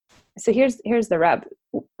so here's the rub.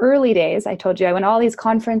 Early days, I told you, I went to all these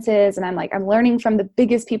conferences and I'm learning from the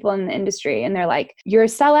biggest people in the industry. And they're like, you're a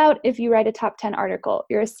sellout if you write a top 10 article.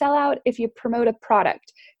 You're a sellout if you promote a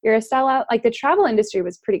product. You're a sellout. Like, the travel industry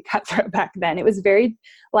was pretty cutthroat back then. It was very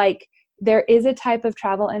like, there is a type of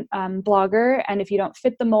travel blogger. And if you don't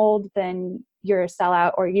fit the mold, then you're a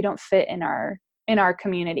sellout, or you don't fit in our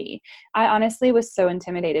community. I honestly was so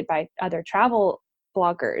intimidated by other travel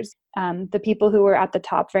bloggers. The people who were at the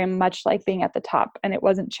top very much like being at the top, and it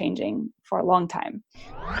wasn't changing for a long time.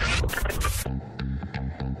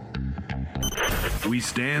 We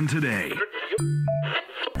stand today.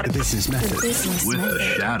 The Business Method.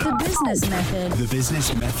 The Shadow. The Business Method. The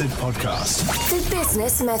Business Method Podcast. The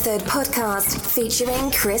Business Method Podcast featuring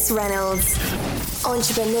Chris Reynolds.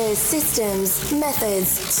 Entrepreneurs' systems,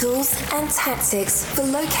 methods, tools, and tactics for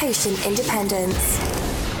location independence.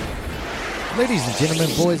 Ladies and gentlemen,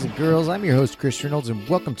 boys and girls, I'm your host, Chris Reynolds, and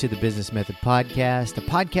welcome to the Business Method Podcast, a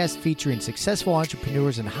podcast featuring successful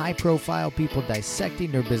entrepreneurs and high-profile people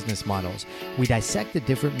dissecting their business models. We dissect the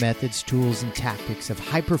different methods, tools, and tactics of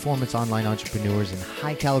high-performance online entrepreneurs and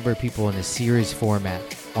high-caliber people in a series format.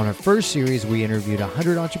 On our first series, we interviewed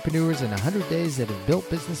 100 entrepreneurs in 100 days that have built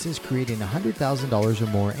businesses creating $100,000 or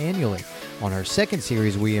more annually. On our second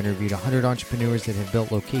series, we interviewed 100 entrepreneurs that have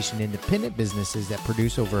built location-independent businesses that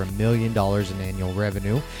produce over $1 million in annual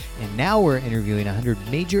revenue. And now we're interviewing 100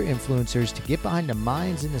 major influencers to get behind the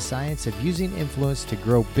minds and the science of using influence to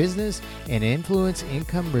grow business and influence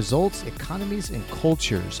income, results, economies, and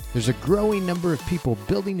cultures. There's a growing number of people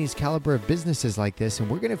building these caliber of businesses like this, and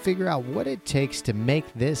we're going to figure out what it takes to make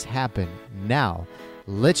this happen. Now,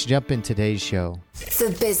 let's jump in today's show.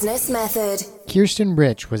 The Business Method. Kiersten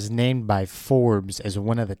Rich was named by Forbes as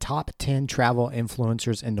one of the top 10 travel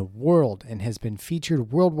influencers in the world and has been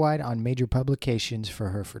featured worldwide on major publications for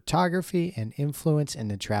her photography and influence in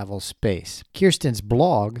the travel space. Kiersten's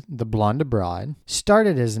blog, The Blonde Abroad,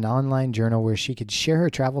 started as an online journal where she could share her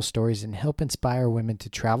travel stories and help inspire women to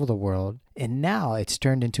travel the world. And now it's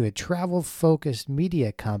turned into a travel-focused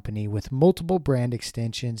media company with multiple brand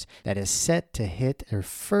extensions that is set to hit their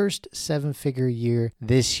first seven-figure year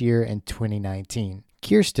this year in 2019.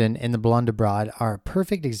 Kiersten and The Blonde Abroad are a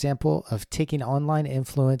perfect example of taking online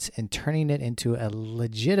influence and turning it into a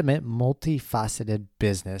legitimate, multifaceted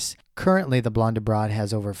business. Currently, The Blonde Abroad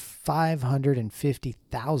has over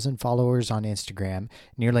 550,000 followers on Instagram,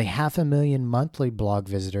 nearly 500,000 monthly blog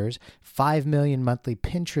visitors, 5 million monthly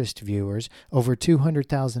Pinterest viewers, over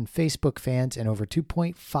 200,000 Facebook fans, and over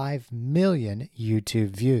 2.5 million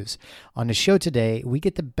YouTube views. On the show today, we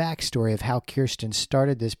get the backstory of how Kiersten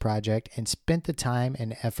started this project and spent the time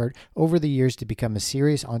and effort over the years to become a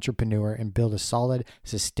serious entrepreneur and build a solid,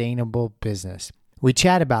 sustainable business. We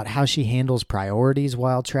chat about how she handles priorities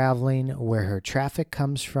while traveling, where her traffic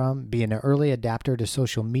comes from, being an early adapter to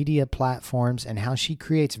social media platforms, and how she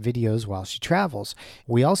creates videos while she travels.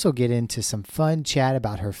 We also get into some fun chat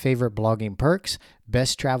about her favorite blogging perks,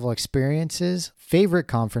 best travel experiences, favorite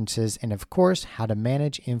conferences, and of course, how to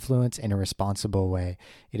manage influence in a responsible way.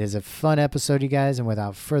 It is a fun episode, you guys, and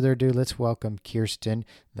without further ado, let's welcome Kiersten,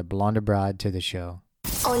 the Blonde Abroad, to the show.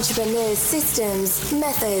 Entrepreneurs' systems,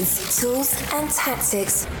 methods, tools, and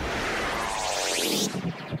tactics.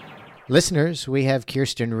 Listeners, we have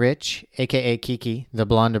Kiersten Rich, aka Kiki, the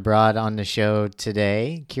Blonde Abroad, on the show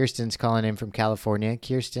today. Kiersten's calling in from California.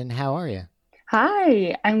 Kiersten, how are you?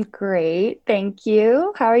 Hi, I'm great. Thank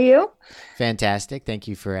you. How are you? Fantastic. Thank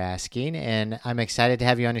you for asking. And I'm excited to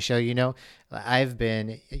have you on the show. You know,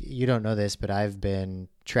 you don't know this, but I've been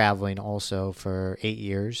traveling also for 8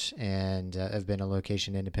 years, and I've been a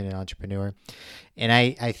location independent entrepreneur. And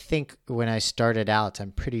I think when I started out,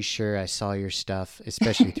 I'm pretty sure I saw your stuff,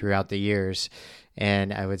 especially throughout the years.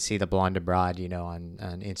 And I would see the Blonde Abroad, you know, on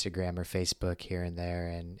Instagram or Facebook here and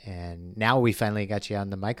there. And now we finally got you on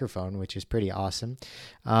the microphone, which is pretty awesome.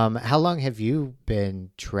 How long have you been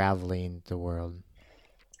traveling the world?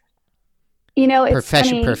 You know, it's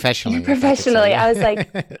funny. Professionally. Professionally. I was like,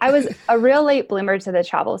 I was a real late bloomer to the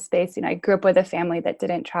travel space. You know, I grew up with a family that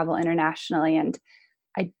didn't travel internationally, and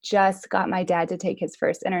I just got my dad to take his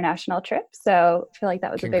first international trip. So I feel like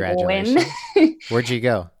that was a big win. Where'd you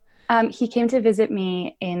go? He came to visit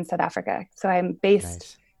me in South Africa. So I'm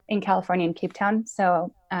based in California, in Cape Town.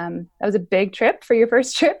 So that was a big trip for your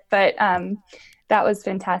first trip, but that was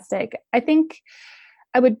fantastic. I think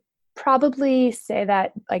I would probably say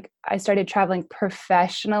that like I started traveling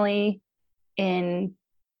professionally in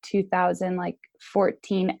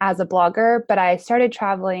 2014 as a blogger, but I started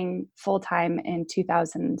traveling full-time in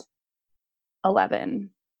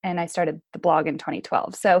 2011. And I started the blog in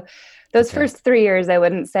 2012. So those first 3 years, I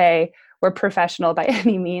wouldn't say were professional by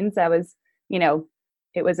any means. I was,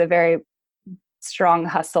 it was a very strong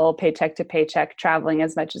hustle, paycheck to paycheck, traveling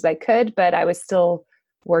as much as I could, but I was still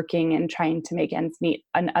working and trying to make ends meet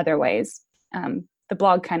in other ways. The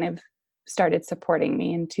blog kind of started supporting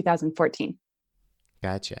me in 2014.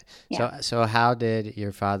 Gotcha. Yeah. So how did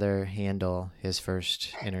your father handle his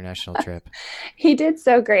first international trip? He did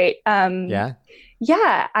so great. Yeah.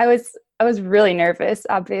 Yeah, I was really nervous.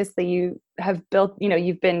 Obviously, you have built,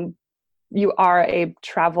 you are a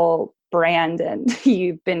travel brand, and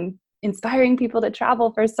you've been inspiring people to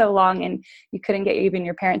travel for so long, and you couldn't get even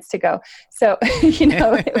your parents to go. So,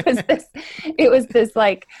 it was this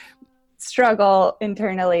like struggle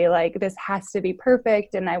internally, like this has to be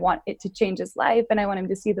perfect, and I want it to change his life, and I want him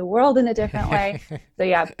to see the world in a different way. So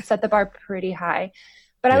yeah, set the bar pretty high.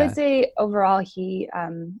 But I would say overall, he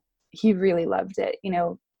really loved it.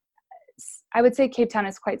 I would say Cape Town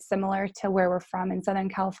is quite similar to where we're from in Southern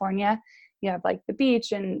California. You have like the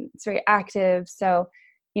beach, and it's very active. So,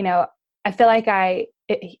 I feel like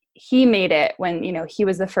he made it when, he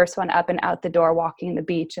was the first one up and out the door walking the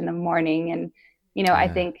beach in the morning. And, I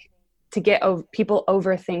think to get people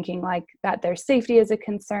overthinking like that their safety is a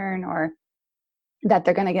concern, or that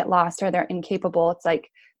they're going to get lost, or they're incapable. It's like,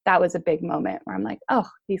 that was a big moment where I'm like, oh,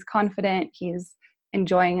 he's confident. He's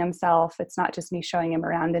enjoying himself. It's not just me showing him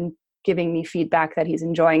around and giving me feedback that he's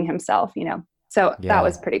enjoying himself, So that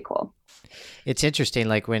was pretty cool. It's interesting,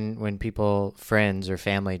 like when people, friends or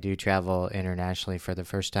family do travel internationally for the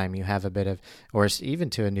first time, you have a bit of, or even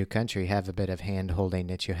to a new country, have a bit of hand holding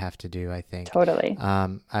that you have to do, I think. Totally.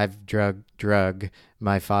 I've drug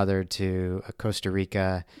my father to Costa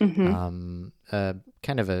Rica,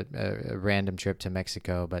 kind of a random trip to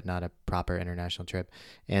Mexico, but not a proper international trip.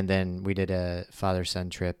 And then we did a father-son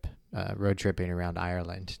trip, road tripping around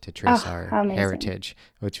Ireland to trace our heritage,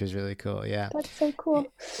 which was really cool. Yeah. That's so cool.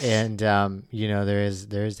 And,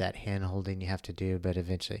 there is that hand holding you have to do, but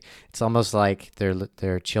eventually it's almost like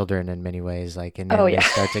they're children in many ways. Like, and then they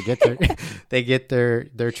start to get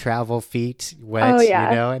their travel feet wet,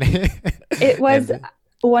 and it was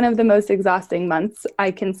one of the most exhausting months,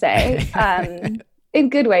 I can say, in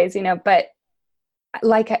good ways, but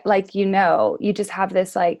you just have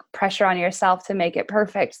this like pressure on yourself to make it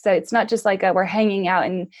perfect. So it's not just like we're hanging out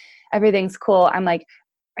and everything's cool. I'm like,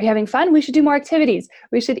 are you having fun? We should do more activities.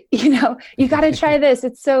 We should, you got to try this.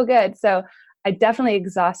 It's so good. So I definitely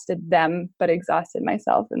exhausted them, but exhausted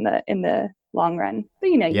myself in the long run.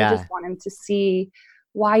 But you just want them to see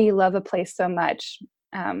why you love a place so much.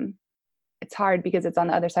 It's hard because it's on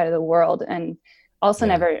the other side of the world, and also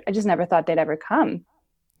I just never thought they'd ever come.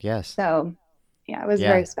 Yes. So yeah, it was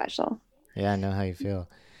very special. Yeah, I know how you feel.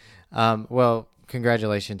 Well,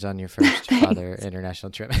 congratulations on your first father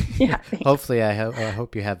international trip. Yeah. Hopefully, I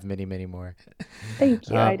hope you have many, many more. Thank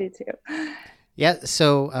you. I do too. Yeah.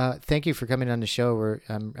 So thank you for coming on the show.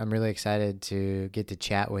 I'm really excited to get to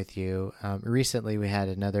chat with you. Recently, we had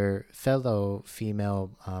another fellow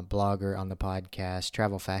female blogger on the podcast,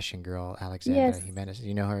 Travel Fashion Girl, Alexandra Jimenez.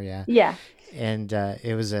 You know her, yeah? Yeah. And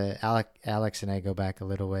it was Alex and I go back a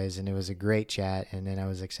little ways, and it was a great chat. And then I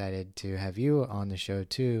was excited to have you on the show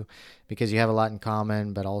too, because you have a lot in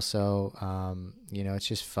common, but also, it's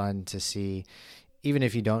just fun to see, even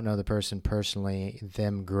if you don't know the person personally,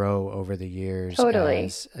 them grow over the years. Totally.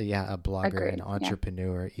 As a blogger, Agreed. an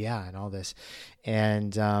entrepreneur, and all this.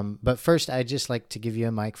 And but first, I'd just like to give you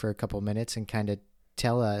a mic for a couple minutes and kind of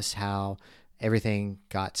tell us how everything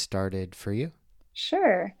got started for you.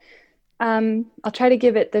 Sure. I'll try to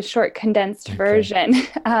give it the short, condensed version.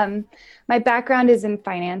 My background is in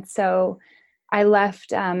finance, so I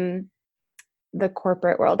left the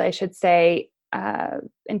corporate world, I should say,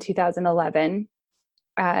 in 2011.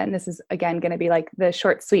 And this is, again, going to be like the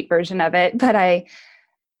short, sweet version of it. But I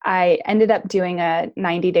ended up doing a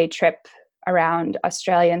 90-day trip around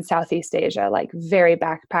Australia and Southeast Asia, like very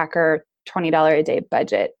backpacker, $20 a day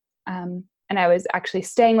budget. And I was actually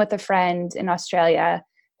staying with a friend in Australia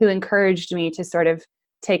who encouraged me to sort of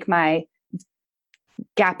take my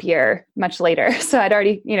gap year much later. So I'd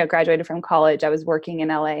already, graduated from college. I was working in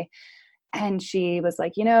LA. And she was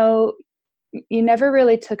like, you never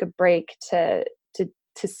really took a break to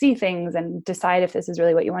see things and decide if this is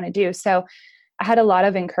really what you want to do. So I had a lot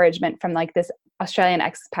of encouragement from like this Australian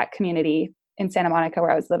expat community in Santa Monica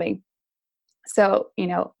where I was living. So,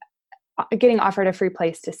 getting offered a free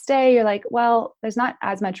place to stay, you're like, well, there's not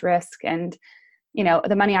as much risk. And,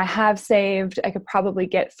 the money I have saved, I could probably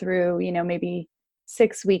get through, maybe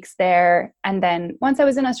 6 weeks there. And then once I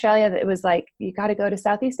was in Australia, it was like, you got to go to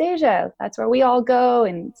Southeast Asia. That's where we all go.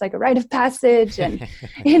 And it's like a rite of passage. And,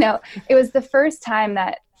 it was the first time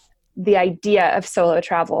that the idea of solo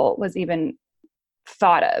travel was even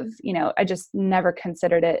thought of. I just never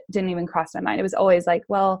considered it, didn't even cross my mind. It was always like,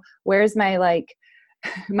 well, where's my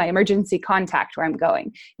my emergency contact where I'm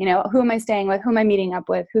going? Who am I staying with? Who am I meeting up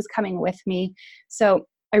with? Who's coming with me? So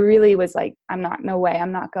I really was like, no way,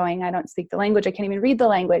 I'm not going. I don't speak the language. I can't even read the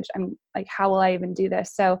language. I'm like, how will I even do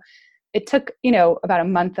this? So it took, about a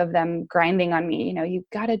month of them grinding on me, you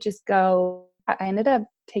got to just go. I ended up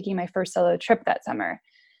taking my first solo trip that summer.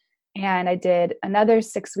 And I did another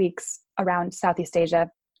 6 weeks around Southeast Asia,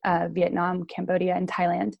 Vietnam, Cambodia, and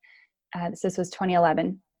Thailand. This was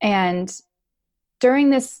 2011. And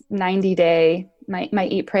during this 90-day, my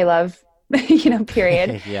eat, pray, love,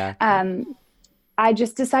 period, Yeah. I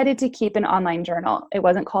just decided to keep an online journal. It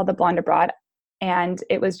wasn't called The Blonde Abroad. And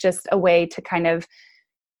it was just a way to kind of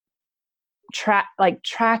track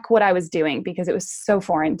what I was doing, because it was so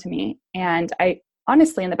foreign to me. And I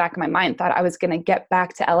honestly, in the back of my mind, thought I was going to get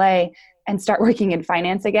back to LA and start working in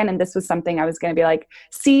finance again. And this was something I was going to be like,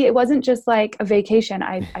 see, it wasn't just like a vacation.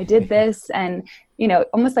 I did this, and,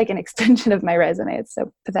 almost like an extension of my resume. It's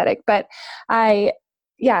so pathetic. But I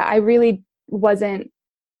really wasn't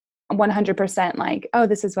 100% like, oh,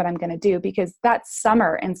 this is what I'm going to do, because that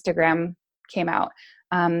summer Instagram came out.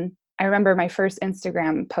 I remember my first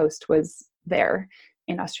Instagram post was there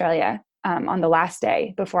in Australia on the last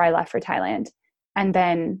day before I left for Thailand. And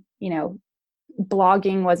then,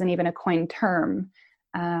 blogging wasn't even a coined term.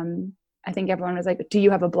 I think everyone was like, do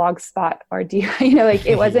you have a blog spot? Or do you,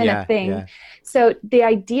 it wasn't a thing. Yeah. So the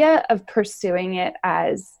idea of pursuing it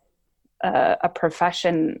as a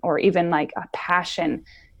profession, or even like a passion,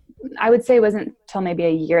 I would say wasn't till maybe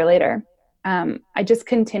a year later. I just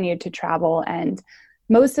continued to travel, and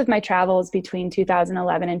most of my travels between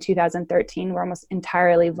 2011 and 2013 were almost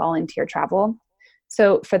entirely volunteer travel.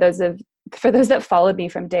 So for those that followed me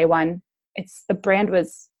from day one, the brand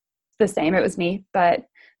was the same. It was me, but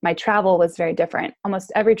my travel was very different.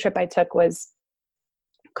 Almost every trip I took was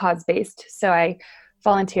cause-based. So I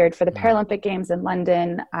volunteered for the Paralympic Games in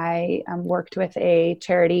London. I worked with a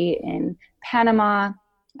charity in Panama.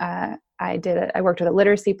 I worked with a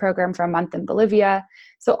literacy program for a month in Bolivia.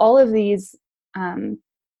 So all of these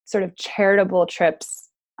sort of charitable trips,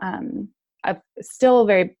 still a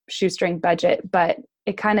very shoestring budget, but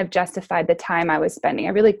it kind of justified the time I was spending. I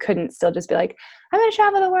really couldn't still just be like, I'm going to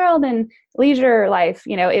travel the world and leisure life.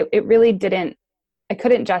 It really didn't, I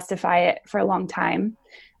couldn't justify it for a long time.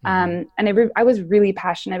 And I was really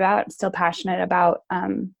still passionate about,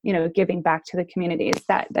 giving back to the communities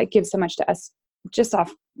that gives so much to us, just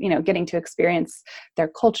off, getting to experience their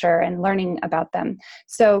culture and learning about them.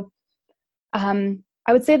 So I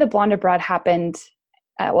would say the Blonde Abroad happened,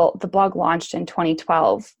 the blog launched in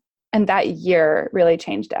 2012. And that year really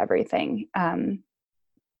changed everything.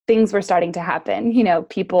 Things were starting to happen.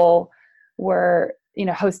 People were,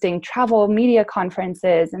 hosting travel media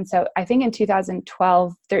conferences. And so I think in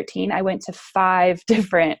 2012, 13, I went to 5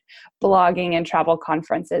 different blogging and travel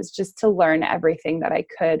conferences just to learn everything that I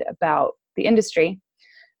could about the industry.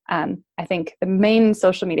 I think the main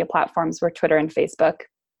social media platforms were Twitter and Facebook.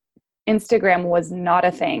 Instagram was not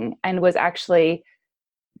a thing, and was actually,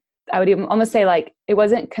 I would even almost say, like, it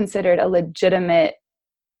wasn't considered a legitimate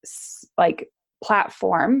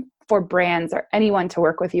platform for brands or anyone to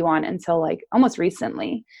work with you on until like almost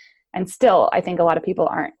recently. And still, I think a lot of people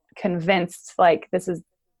aren't convinced, like, this is,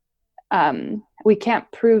 we can't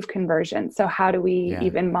prove conversion. So how do we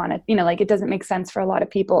even monitor, it doesn't make sense for a lot of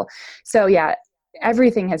people. So yeah,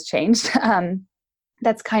 everything has changed.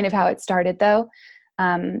 That's kind of how it started though.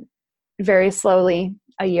 Very slowly,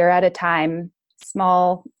 a year at a time,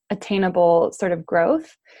 small, attainable sort of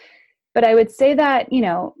growth. But I would say that,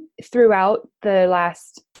 throughout the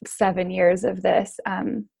last 7 years of this,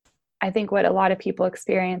 I think what a lot of people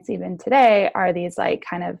experience even today are these like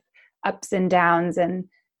kind of ups and downs, and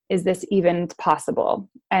is this even possible?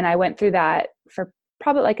 And I went through that for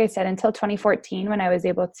probably, like I said, until 2014, when I was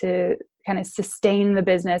able to kind of sustain the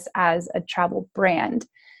business as a travel brand.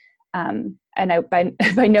 And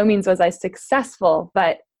by no means was I successful,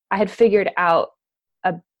 but I had figured out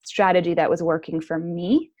a strategy that was working for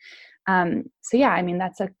me. So yeah, I mean,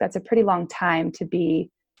 that's a pretty long time to be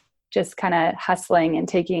just kind of hustling and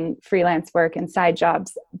taking freelance work and side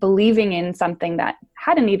jobs, believing in something that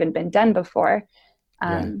hadn't even been done before.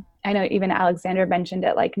 I know even Alexander mentioned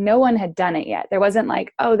it, like no one had done it yet. There wasn't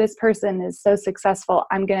like, oh, this person is so successful,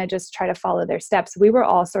 I'm going to just try to follow their steps. We were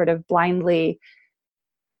all sort of blindly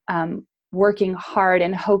working hard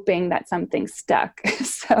and hoping that something stuck.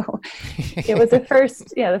 So it was the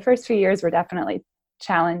first few years were definitely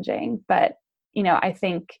challenging. But, I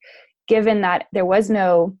think given that there was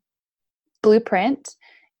no blueprint,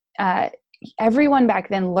 everyone back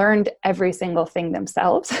then learned every single thing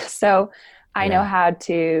themselves. So I know how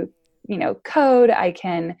to, code. I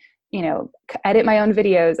can, edit my own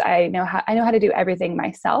videos. I know how to do everything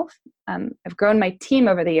myself. I've grown my team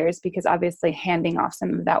over the years because obviously handing off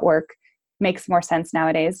some of that work makes more sense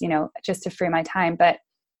nowadays, just to free my time. But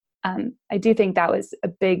I do think that was a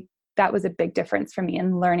big difference for me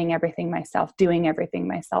in learning everything myself, doing everything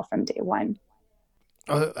myself from day one.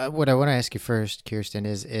 What I want to ask you first, Kiersten,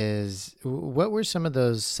 is what were some of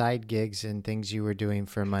those side gigs and things you were doing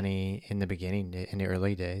for money in the beginning, in the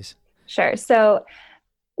early days? Sure. So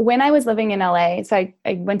when I was living in LA, so I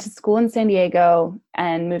went to school in San Diego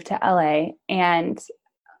and moved to LA. And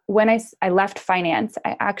when I left finance,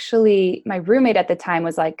 my roommate at the time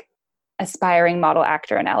was like aspiring model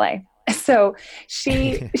actor in LA. So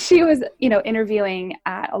she was, interviewing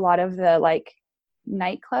at a lot of the like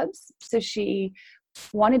nightclubs. So she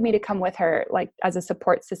wanted me to come with her, like as a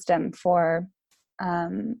support system for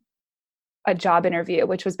a job interview,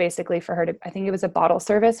 which was basically for her to, I think it was a bottle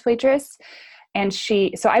service waitress. And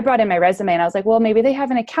so I brought in my resume and I was like, well, maybe they have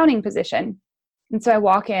an accounting position. And so I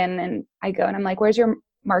walk in and I go and I'm like, where's your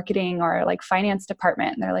marketing or like finance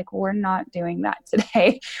department? And they're like, well, we're not doing that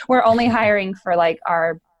today. We're only hiring for like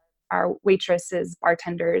our waitresses,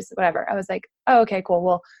 bartenders, whatever. I was like, oh, okay, cool.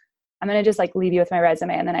 Well, I'm going to just like leave you with my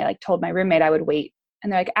resume. And then I like told my roommate I would wait.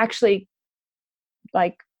 And they're like, actually,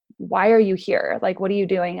 like, why are you here? Like, what are you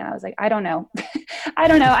doing? And I was like, I don't know. I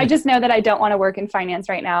don't know. I just know that I don't want to work in finance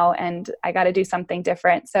right now and I got to do something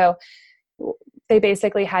different. So they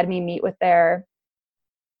basically had me meet with their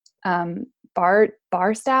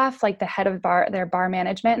bar staff, like the head of their bar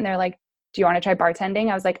management. And they're like, do you want to try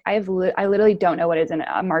bartending? I was like, I literally don't know what is in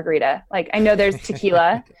a margarita. Like I know there's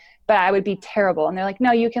tequila, but I would be terrible. And they're like,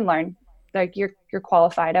 no, you can learn. Like you're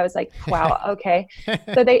qualified. I was like, wow. Okay.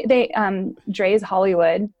 So they Dre's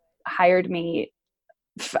Hollywood hired me.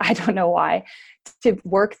 I don't know why, to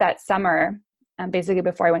work that summer, basically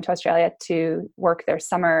before I went to Australia, to work their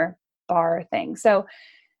summer bar thing. So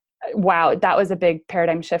wow, that was a big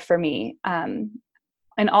paradigm shift for me.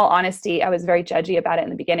 In all honesty, I was very judgy about it in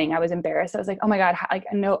the beginning. I was embarrassed. I was like, oh my God,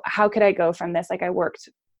 how could I go from this? Like I worked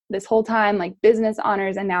this whole time, like business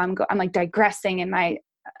honors. And now I'm like digressing in my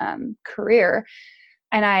career.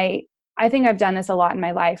 And I think I've done this a lot in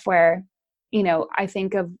my life where,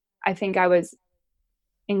 I think I was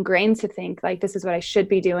ingrained to think like, this is what I should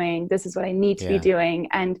be doing. This is what I need to be doing.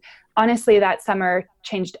 And honestly, that summer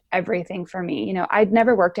changed everything for me. I'd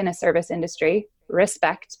never worked in a service industry.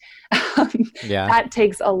 Respect. That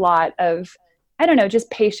takes a lot of, I don't know,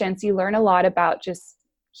 just patience. You learn a lot about just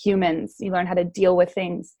humans. You learn how to deal with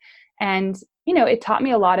things. And, it taught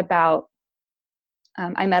me a lot about,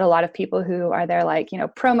 I met a lot of people who are there like,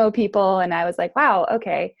 promo people. And I was like, wow,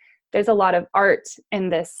 okay, there's a lot of art in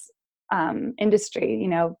this industry,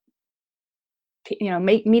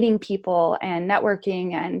 meeting people and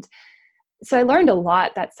networking. And so I learned a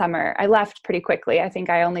lot that summer. I left pretty quickly. I think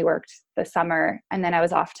I only worked the summer and then I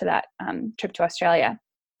was off to that trip to Australia.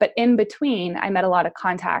 But in between, I met a lot of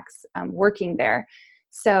contacts working there.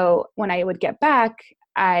 So when I would get back,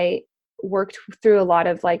 I worked through a lot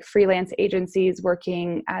of like freelance agencies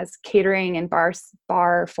working as catering and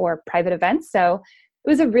bar for private events. So it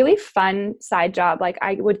was a really fun side job. Like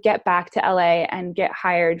I would get back to LA and get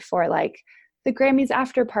hired for like the Grammys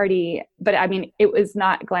after party. But I mean, it was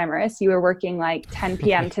not glamorous. You were working like 10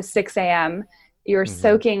 p.m. to 6 a.m. You were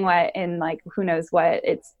soaking wet in like, who knows what.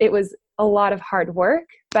 It was a lot of hard work,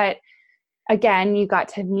 but again, you got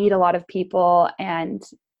to meet a lot of people and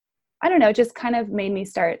I don't know, just kind of made me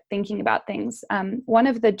start thinking about things. One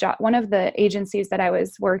of the agencies that I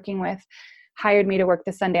was working with hired me to work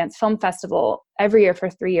the Sundance Film Festival every year for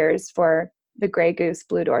 3 years for the Grey Goose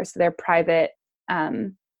Blue Door. So their private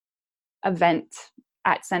event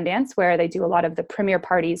at Sundance where they do a lot of the premiere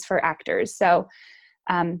parties for actors. So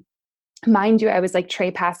mind you, I was like tray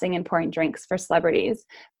passing and pouring drinks for celebrities,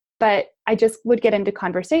 but I just would get into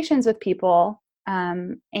conversations with people.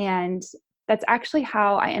 And that's actually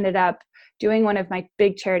how I ended up doing one of my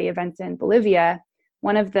big charity events in Bolivia.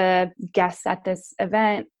 One of the guests at this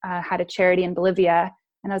event had a charity in Bolivia.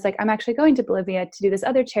 And I was like, I'm actually going to Bolivia to do this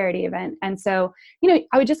other charity event. And so, I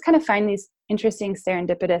would just kind of find these interesting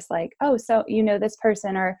serendipitous, like, oh, so this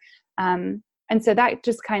person or, and so that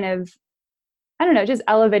just kind of, I don't know, just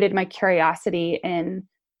elevated my curiosity in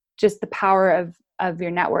just the power of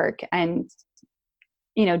your network and,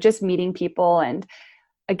 just meeting people. And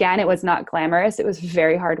again, it was not glamorous. It was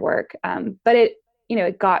very hard work. But it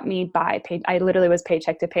got me by. I literally was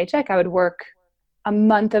paycheck to paycheck. I would work a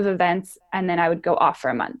month of events and then I would go off for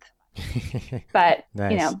a month. But,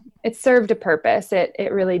 Nice. it served a purpose.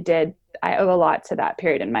 It really did. I owe a lot to that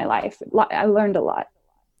period in my life. I learned a lot.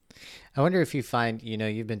 I wonder if you find,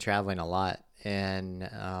 you've been traveling a lot, and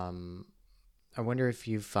I wonder if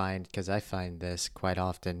you find, because I find this quite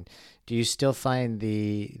often, do you still find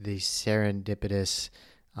the serendipitous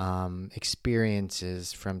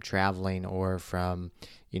experiences from traveling, or from,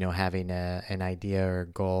 having an idea or a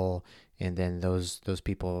goal, and then those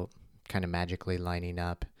people kind of magically lining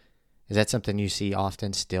up? Is that something you see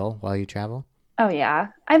often still while you travel? Oh yeah.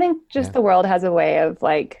 I think just Yeah. the world has a way of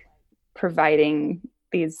like providing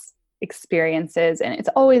these experiences, and it's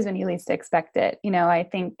always when you least expect it. I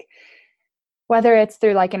think whether it's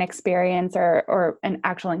through like an experience or an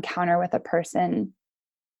actual encounter with a person,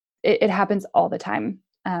 it happens all the time.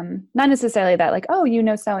 Not necessarily that like, oh,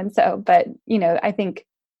 so and so, but I think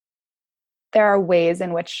there are ways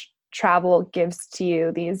in which travel gives to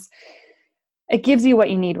you it gives you what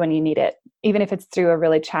you need when you need it, even if it's through a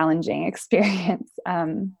really challenging experience.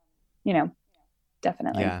 You know,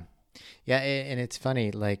 definitely. Yeah. Yeah. And it's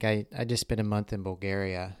funny, like I just spent a month in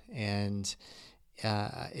Bulgaria, and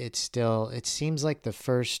it seems like the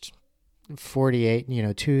first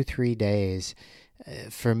 48, 2, 3 days,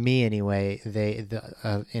 for me anyway,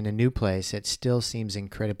 in a new place, it still seems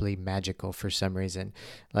incredibly magical for some reason.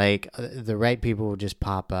 Like the right people will just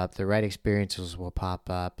pop up, the right experiences will pop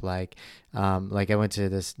up. Like I went to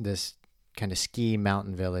this kind of ski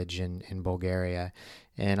mountain village in Bulgaria,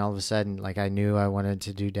 and all of a sudden, like, I knew I wanted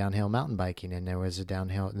to do downhill mountain biking, and there was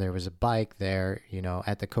a bike there,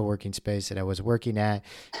 at the co-working space that I was working at.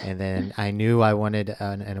 And then I knew I wanted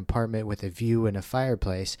an apartment with a view and a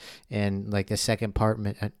fireplace. And like the second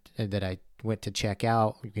apartment that I went to check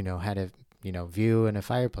out, had a, view and a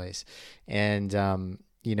fireplace. And,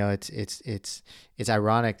 it's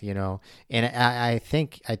ironic, and I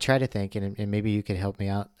think, I try to think, and maybe you could help me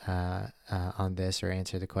out on this or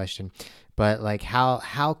answer the question, but like,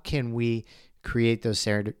 how can we create those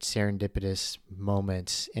serendipitous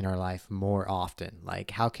moments in our life more often? Like,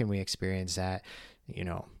 how can we experience that,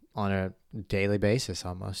 on a daily basis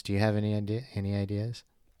almost? Do you have any ideas?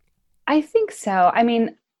 I think so. I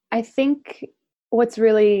mean, I think what's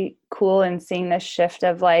really cool in seeing this shift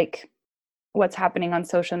of like what's happening on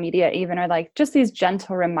social media even are like just these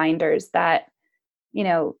gentle reminders that,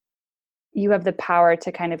 you have the power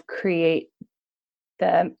to kind of create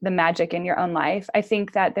the magic in your own life. I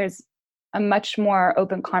think that there's a much more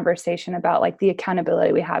open conversation about like the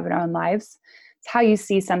accountability we have in our own lives. It's how you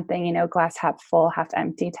see something, glass half full, half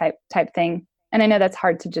empty type thing. And I know that's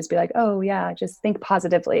hard to just be like, oh yeah, just think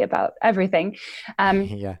positively about everything.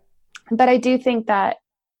 Yeah. But I do think that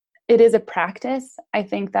it is a practice. I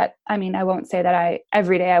think that, I won't say that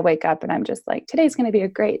every day I wake up and I'm just like, today's going to be a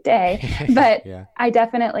great day, but Yeah. I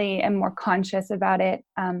definitely am more conscious about it.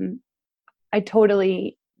 I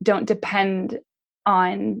totally don't depend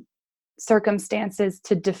on circumstances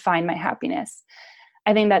to define my happiness.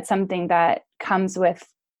 I think that's something that comes with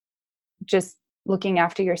just looking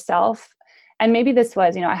after yourself. And maybe this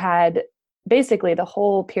was, I had basically the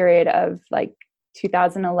whole period of like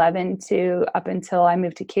 2011 to up until I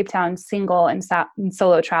moved to Cape Town, single and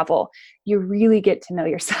solo travel. You really get to know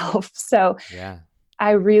yourself. So Yeah.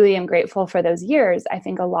 I really am grateful for those years. I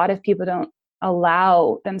think a lot of people don't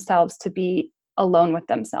allow themselves to be alone with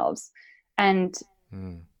themselves. And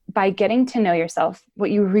by getting to know yourself,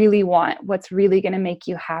 what you really want, what's really going to make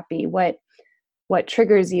you happy, what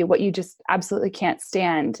triggers you, what you just absolutely can't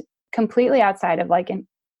stand, completely outside of like an,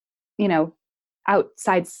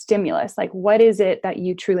 outside stimulus, like what is it that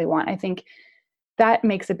you truly want? I think that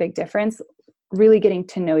makes a big difference, really getting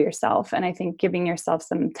to know yourself. And I think giving yourself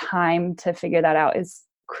some time to figure that out is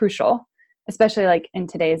crucial, especially like in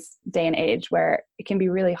today's day and age where it can be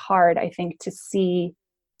really hard, I think, to see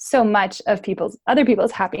so much of other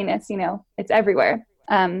people's happiness. It's everywhere.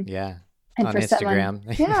 Yeah. And On for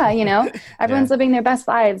Instagram. someone, everyone's living their best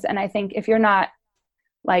lives. And I think if you're not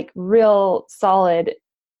like real solid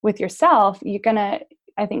with yourself, you're gonna,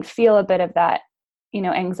 I think, feel a bit of that,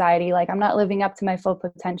 anxiety, like I'm not living up to my full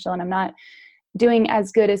potential and I'm not doing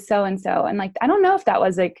as good as so-and-so. And like, I don't know if that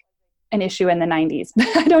was like an issue in the 90s.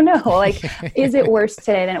 I don't know. Like, is it worse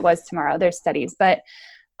today than it was tomorrow? There's studies, but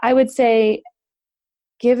I would say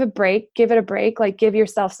give it a break, like give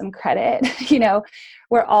yourself some credit.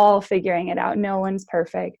 We're all figuring it out. No one's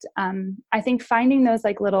perfect. I think finding those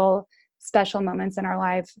like little special moments in our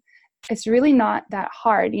lives, it's really not that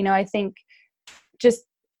hard. I think just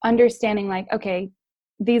understanding like, okay,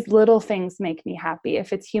 these little things make me happy.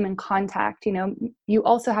 If it's human contact, you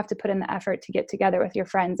also have to put in the effort to get together with your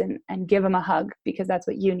friends and give them a hug because that's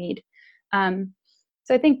what you need.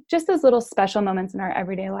 So I think just those little special moments in our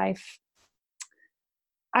everyday life,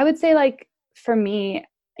 I would say, like, for me,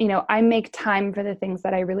 I make time for the things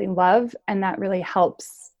that I really love, and that really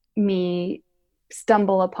helps me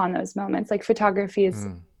stumble upon those moments. Like, photography is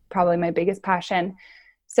probably my biggest passion.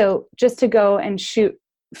 So just to go and shoot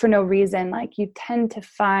for no reason, like, you tend to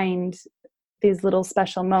find these little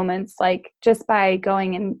special moments, like just by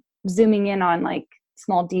going and zooming in on like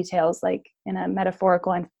small details, like in a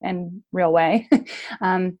metaphorical and real way.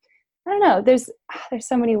 I don't know. There's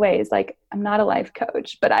so many ways. Like, I'm not a life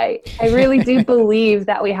coach, but I really do believe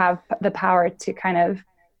that we have the power to kind of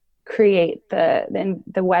create the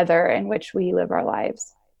weather in which we live our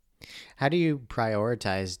lives. How do you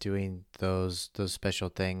prioritize doing those special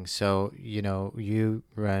things? So, you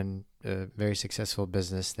run a very successful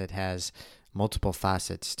business that has multiple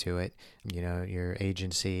facets to it. Your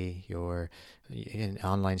agency, an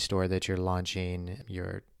online store that you're launching,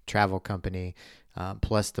 your travel company,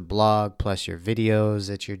 plus the blog, plus your videos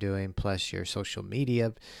that you're doing, plus your social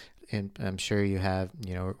media. And I'm sure you have,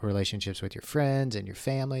 relationships with your friends and your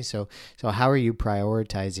family. So how are you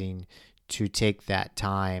prioritizing to take that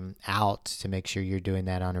time out to make sure you're doing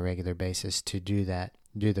that on a regular basis, to do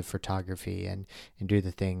the photography and do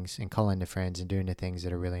the things and calling the friends and doing the things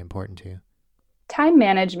that are really important to you? Time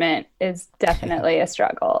management is definitely a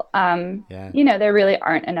struggle. Yeah. There really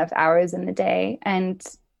aren't enough hours in the day. And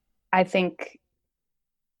I think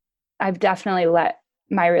I've definitely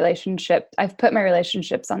I've put my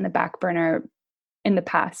relationships on the back burner in the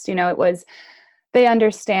past. It was, they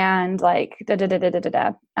understand, like, da da da da da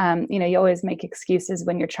da da. You always make excuses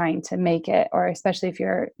when you're trying to make it, or especially if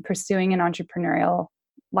you're pursuing an entrepreneurial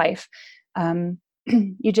life.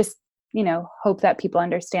 You just, hope that people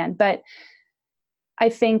understand. But I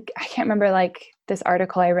think, I can't remember like this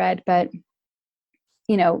article I read, but,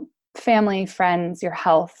 family, friends, your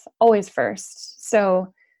health, always first.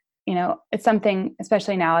 So, it's something,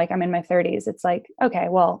 especially now, like I'm in my 30s, it's like, okay,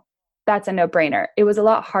 well, that's a no-brainer. It was a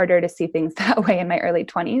lot harder to see things that way in my early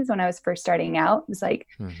 20s when I was first starting out. It was like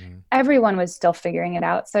everyone was still figuring it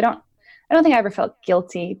out. So I don't think I ever felt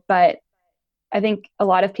guilty, but I think a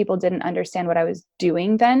lot of people didn't understand what I was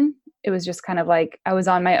doing then. It was just kind of like I was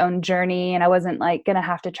on my own journey, and I wasn't like going to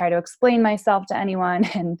have to try to explain myself to anyone.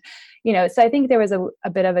 And, so I think there was a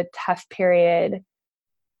bit of a tough period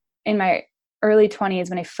in my early 20s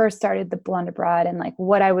when I first started the Blonde Abroad, and like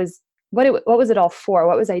what was it all for?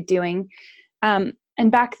 What was I doing? And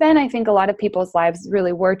back then, I think a lot of people's lives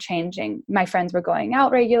really were changing. My friends were going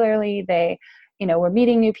out regularly. They, were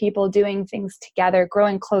meeting new people, doing things together,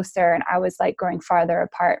 growing closer. And I was like growing farther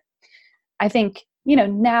apart. I think,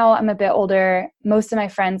 now I'm a bit older. Most of my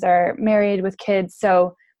friends are married with kids.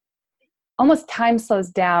 So almost time slows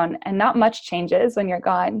down and not much changes when you're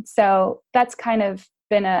gone. So that's kind of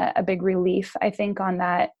been a big relief, I think, on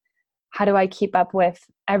that. How do I keep up with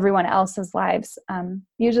everyone else's lives?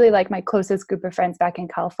 Usually, like, my closest group of friends back in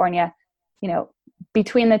California,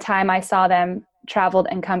 between the time I saw them, traveled,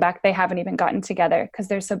 and come back, they haven't even gotten together because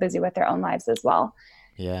they're so busy with their own lives as well.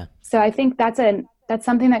 Yeah. So I think that's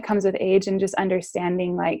something that comes with age, and just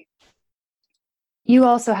understanding, like, you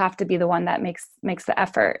also have to be the one that makes the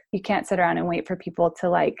effort. You can't sit around and wait for people to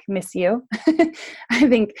like miss you. I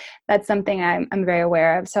think that's something I'm very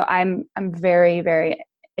aware of. So I'm very, very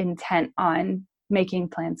intent on making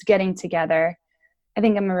plans, getting together. I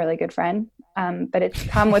think I'm a really good friend, but it's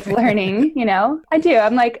come with learning. I do.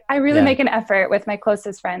 I'm like, I really make an effort with my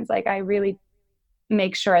closest friends. Like, I really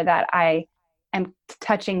make sure that I am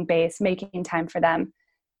touching base, making time for them.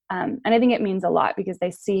 And I think it means a lot because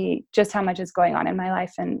they see just how much is going on in my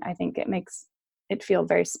life. And I think it makes it feel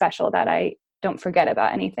very special that I don't forget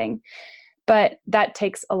about anything. But that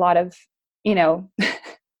takes a lot of,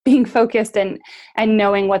 being focused and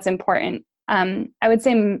knowing what's important. I would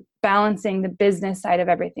say balancing the business side of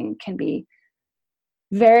everything can be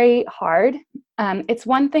very hard. It's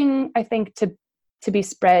one thing, I think, to be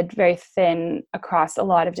spread very thin across a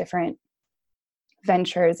lot of different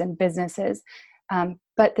ventures and businesses.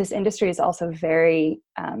 But this industry is also very,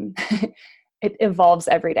 it evolves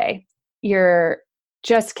every day. You're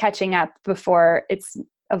just catching up before it's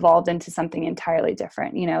evolved into something entirely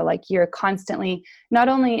different. Like, you're constantly, not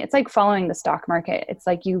only, it's like following the stock market. It's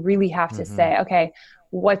like, you really have to say, okay,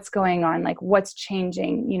 what's going on? Like, what's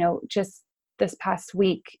changing? Just this past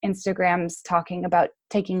week, Instagram's talking about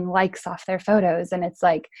taking likes off their photos. And it's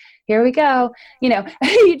like, here we go.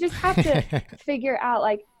 You just have to figure out,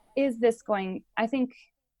 like, is this going, I think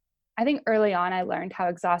early on I learned how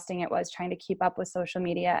exhausting it was trying to keep up with social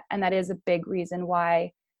media. And that is a big reason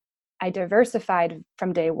why I diversified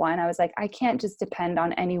from day one. I was like, I can't just depend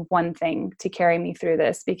on any one thing to carry me through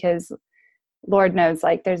this, because Lord knows,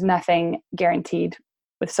 like there's nothing guaranteed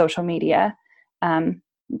with social media.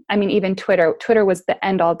 I mean, even Twitter was the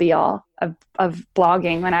end all be all of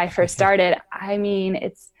blogging when I first started. I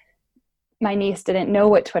mean, my niece didn't know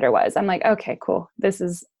what Twitter was. I'm like, okay, cool. This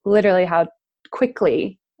is literally how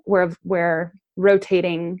quickly we're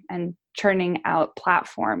rotating and churning out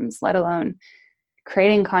platforms, let alone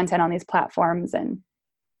creating content on these platforms. And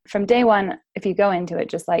from day one, if you go into it,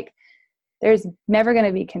 just like there's never going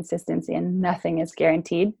to be consistency and nothing is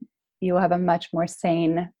guaranteed. You will have a much more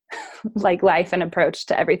sane like life and approach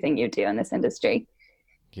to everything you do in this industry.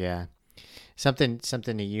 Yeah. Something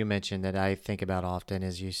that you mentioned that I think about often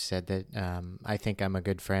is you said that I think I'm a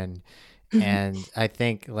good friend. And I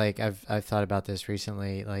think like I've thought about this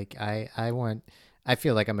recently. Like I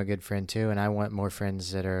feel like I'm a good friend too, and I want more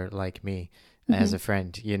friends that are like me as a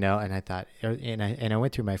friend, you know. And I thought, and I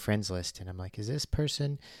went through my friends list, and I'm like, is this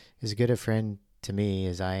person as good a friend to me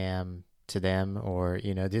as I am to them, or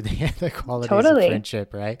you know, do they have the qualities of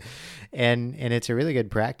friendship, right? And it's a really good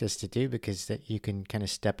practice to do, because that you can kind of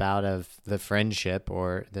step out of the friendship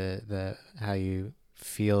or the how you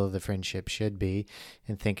feel the friendship should be,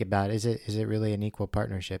 and think about, is it really an equal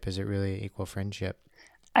partnership? Is it really an equal friendship?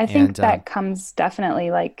 I think that comes definitely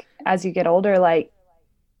like as you get older, like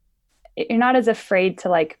you're not as afraid to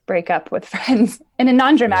like break up with friends in a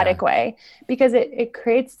non-dramatic way, because it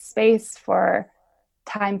creates space for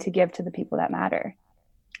time to give to the people that matter.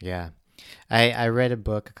 Yeah. I read a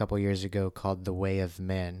book a couple years ago called The Way of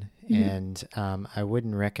Men, and I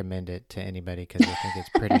wouldn't recommend it to anybody because I think it's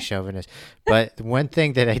pretty chauvinist. But one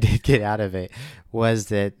thing that I did get out of it was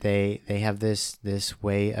that they have this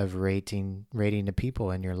way of rating the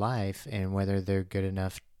people in your life and whether they're good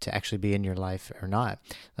enough to actually be in your life or not.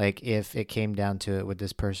 Like if it came down to it, would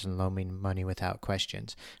this person loan me money without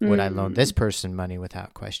questions? Would I loan this person money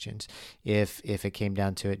without questions? If it came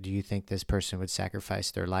down to it, do you think this person would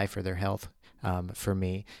sacrifice their life or their health for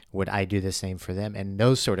me? Would I do the same for them? And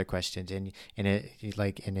those sort of questions. And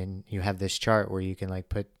then you have this chart where you can like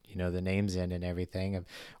put, you know, the names in and everything of,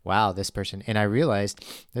 wow, this person. And I realized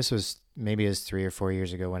this was maybe it was 3 or 4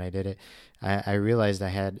 years ago when I did it. I realized I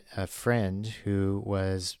had a friend who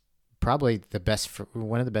was probably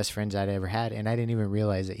one of the best friends I'd ever had. And I didn't even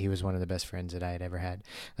realize that he was one of the best friends that I had ever had.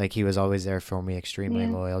 Like he was always there for me, extremely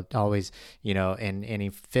loyal, always, you know, and he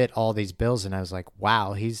fit all these bills. And I was like,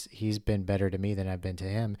 wow, he's been better to me than I've been to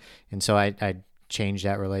him. And so I changed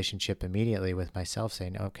that relationship immediately with myself,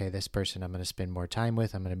 saying, okay, this person I'm going to spend more time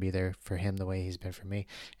with. I'm going to be there for him the way he's been for me,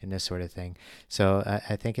 and this sort of thing. So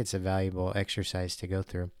I think it's a valuable exercise to go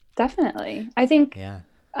through. Definitely. I think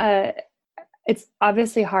it's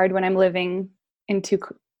obviously hard when I'm living in two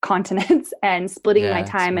continents and splitting my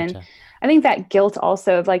time. And I think that guilt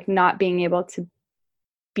also of like not being able to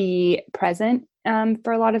be present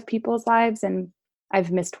for a lot of people's lives. And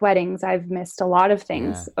I've missed weddings. I've missed a lot of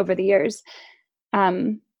things over the years.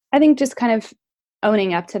 I think just kind of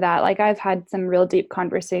owning up to that. Like I've had some real deep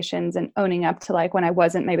conversations and owning up to like when I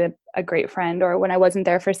wasn't maybe a great friend or when I wasn't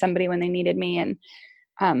there for somebody when they needed me. And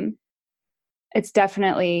it's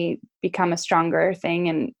definitely become a stronger thing.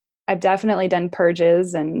 And I've definitely done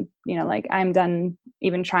purges and, you know, like I'm done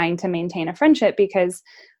even trying to maintain a friendship because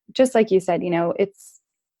just like you said, you know, it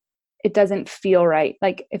doesn't feel right.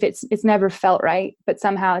 Like if it's never felt right, but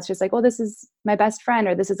somehow it's just like, well, this is my best friend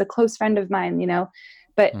or this is a close friend of mine, you know?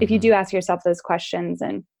 But if you do ask yourself those questions,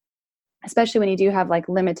 and especially when you do have like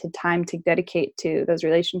limited time to dedicate to those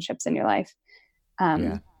relationships in your life,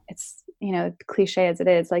 it's, you know, cliche as it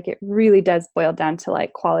is, like it really does boil down to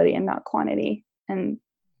like quality and not quantity. And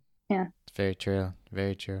it's very true.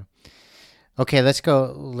 Very true. Okay, let's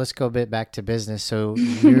go a bit back to business. So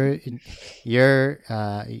you're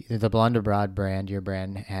the Blonde Abroad brand. Your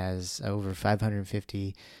brand has over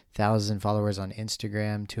 550,000 followers on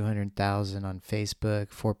Instagram, 200,000 on Facebook,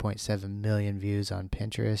 4.7 million views on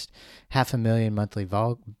Pinterest, 500,000 monthly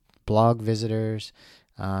blog visitors.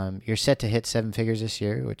 You're set to hit 7 figures this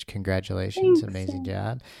year, which congratulations, Thanks. Amazing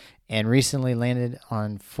job. And recently landed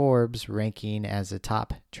on Forbes ranking as a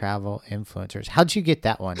top travel influencers. How'd you get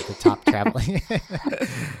that one, the top travel?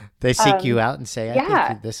 They seek you out and say, I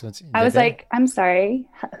think this one's... I was like, I'm sorry,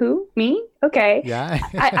 who? Me? Okay. Yeah.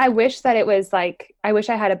 I wish that it was like, I wish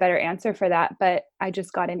I had a better answer for that, but I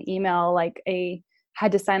just got an email, like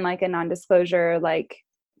had to sign like a non-disclosure, like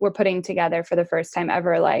we're putting together for the first time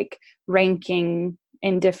ever, like ranking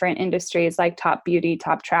in different industries, like top beauty,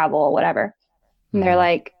 top travel, whatever. And they're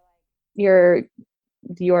like, you're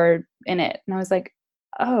in it. And I was like,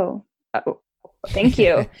 oh thank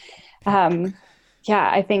you.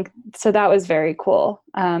 I think so. That was very cool.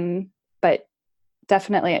 But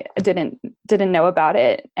definitely I didn't didn't know about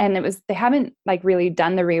it. And they haven't like really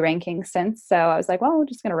done the re-ranking since. So I was like, well, we're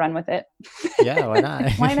just going to run with it. Yeah, why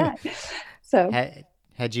not? Why not? So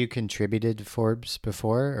had you contributed to Forbes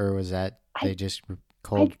before, or was that they just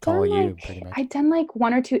cold I'd call done, you like, pretty much? I'd done like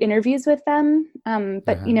 1 or 2 interviews with them.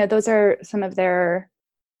 But those are some of their,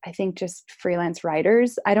 I think, just freelance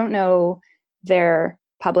writers. I don't know their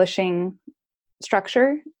publishing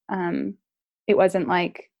structure. It wasn't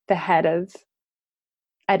like the head of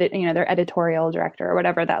their editorial director or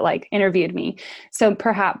whatever that like interviewed me. So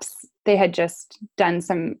perhaps they had just done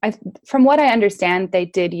from what I understand, they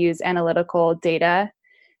did use analytical data,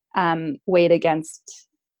 weighed against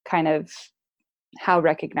kind of how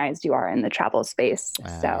recognized you are in the travel space.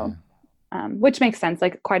 So, which makes sense.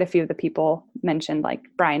 Like quite a few of the people mentioned, like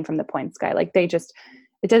Brian from the Points Guy, like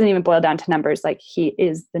it doesn't even boil down to numbers. Like he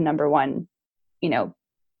is the number one,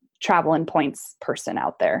 travel and points person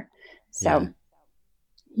out there. So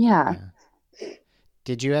yeah.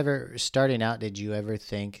 Starting out, did you ever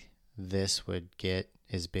think this would get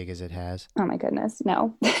as big as it has? Oh my goodness.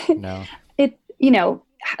 No. No. It,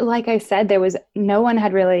 like I said, no one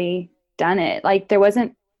had really done it. Like there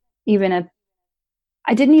wasn't even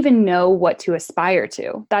I didn't even know what to aspire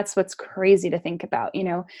to. That's what's crazy to think about,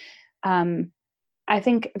 I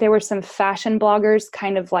think there were some fashion bloggers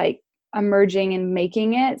kind of like emerging and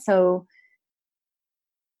making it. So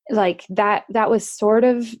like that was sort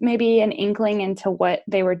of maybe an inkling into what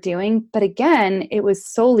they were doing. But again, it was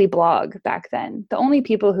solely blog back then. The only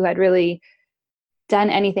people who had really done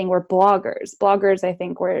anything were bloggers. Bloggers, I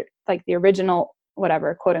think, were like the original,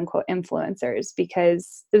 whatever, quote unquote, influencers,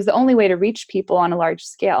 because it was the only way to reach people on a large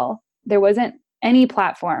scale. There wasn't any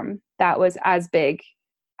platform that was as big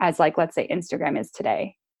as, like, let's say Instagram is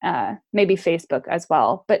today. Maybe Facebook as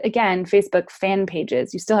well. But again, Facebook fan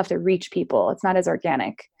pages, you still have to reach people. It's not as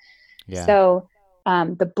organic. Yeah. So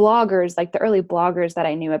the bloggers, like the early bloggers that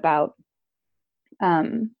I knew about,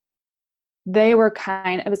 they were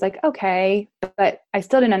it was like, okay, but I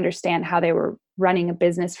still didn't understand how they were running a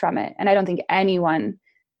business from it. And I don't think anyone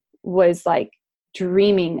was like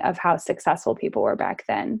dreaming of how successful people were back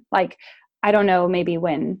then. Like, I don't know, maybe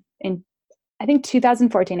I think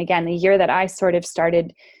 2014, again, the year that I sort of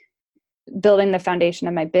started building the foundation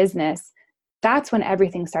of my business, that's when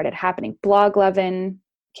everything started happening. Blog11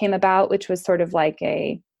 came about, which was sort of like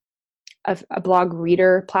a blog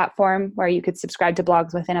reader platform where you could subscribe to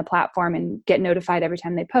blogs within a platform and get notified every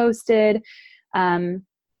time they posted. I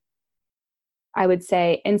would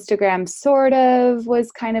say Instagram sort of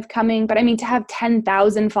was kind of coming, but I mean, to have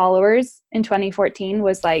 10,000 followers in 2014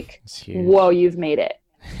 was like, whoa, you've made it.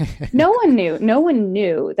 No one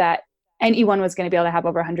knew that anyone was going to be able to have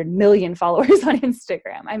over 100 million followers on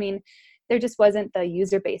Instagram. I mean, there just wasn't the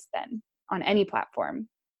user base then on any platform.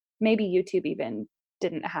 Maybe YouTube even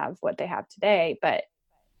didn't have what they have today, but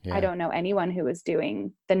yeah. I don't know anyone who was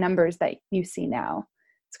doing the numbers that you see now.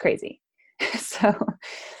 It's crazy. So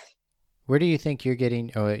where do you think you're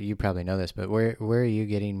getting, you probably know this, but where are you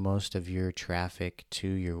getting most of your traffic to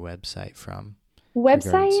your website from?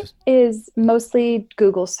 Website is mostly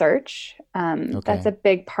Google search. Okay. That's a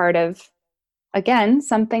big part of, again,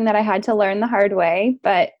 something that I had to learn the hard way,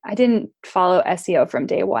 but I didn't follow SEO from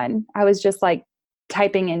day one. I was just like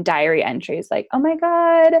typing in diary entries like, oh my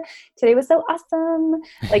God, today was so awesome.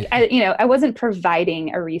 Like, I wasn't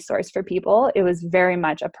providing a resource for people. It was very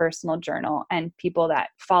much a personal journal, and people that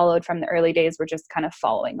followed from the early days were just kind of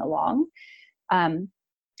following along.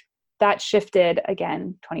 That shifted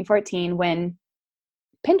again, 2014, when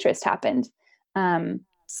Pinterest happened.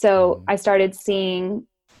 So I started seeing,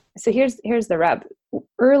 so here's the rub.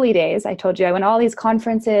 Early days, I told you, I went to all these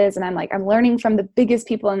conferences and I'm learning from the biggest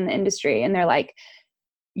people in the industry. And they're like,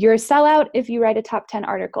 you're a sellout if you write a top 10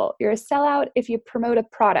 article. You're a sellout if you promote a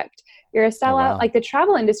product. You're a sellout. Oh, wow. Like the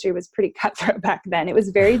travel industry was pretty cutthroat back then. It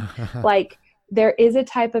was very like, there is a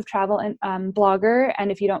type of travel blogger, and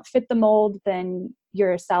if you don't fit the mold, then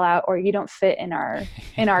you're a sellout, or you don't fit in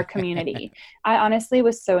our community. I honestly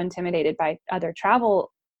was so intimidated by other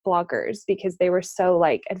travel bloggers because they were so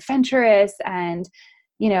like adventurous, and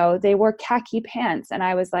they wore khaki pants, and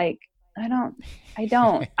I was like, I don't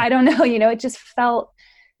know. It just felt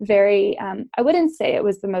very, I wouldn't say it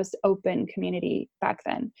was the most open community back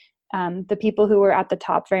then. The people who were at the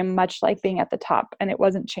top very much like being at the top, and it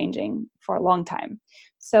wasn't changing for a long time.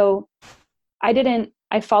 So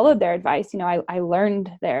I followed their advice. I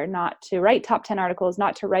learned there not to write top 10 articles,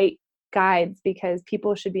 not to write guides, because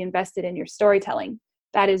people should be invested in your storytelling.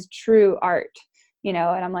 That is true art, and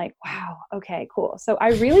I'm like, wow, okay, cool. So I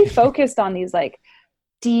really focused on these like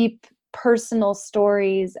deep personal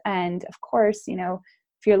stories. And of course,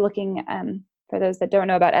 if you're looking for those that don't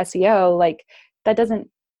know about SEO, like that doesn't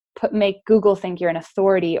make Google think you're an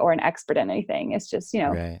authority or an expert in anything. It's just,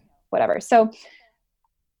 Right. whatever. So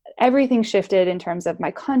everything shifted in terms of my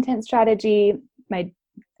content strategy, my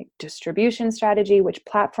distribution strategy, which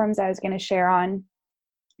platforms I was going to share on,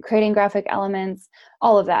 creating graphic elements,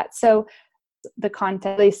 all of that. So the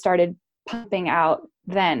content they started pumping out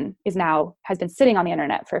then has been sitting on the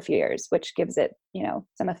internet for a few years, which gives it,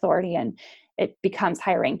 some authority, and it becomes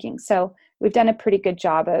high ranking. So we've done a pretty good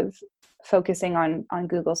job of focusing on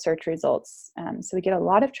Google search results. So we get a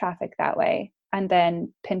lot of traffic that way. And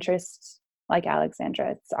then Pinterest, like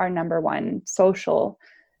Alexandra, it's our number one social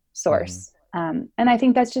source. And I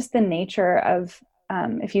think that's just the nature of,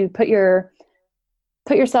 if you put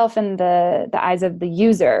yourself in the eyes of the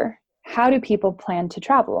user, how do people plan to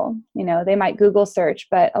travel? They might Google search,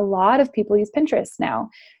 but a lot of people use Pinterest now.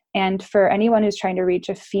 And for anyone who's trying to reach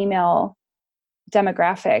a female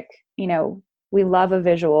demographic, we love a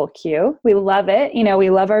visual cue. We love it. We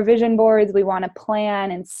love our vision boards. We want to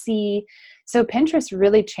plan and see. So Pinterest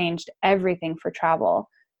really changed everything for travel.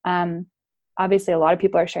 Obviously, a lot of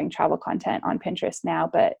people are sharing travel content on Pinterest now,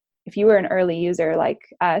 but if you were an early user like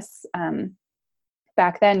us,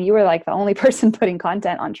 back then you were like the only person putting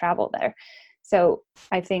content on travel there. So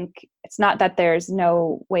I think it's not that there's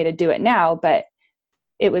no way to do it now, but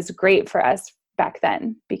it was great for us back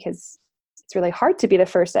then because it's really hard to be the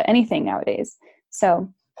first at anything nowadays.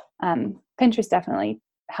 So Pinterest definitely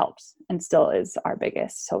helps and still is our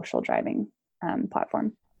biggest social driving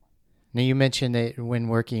platform. Now, you mentioned that when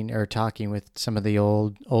working or talking with some of the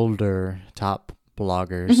older top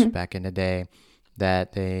bloggers back in the day,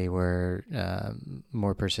 that they were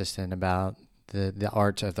more persistent about the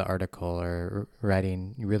art of the article or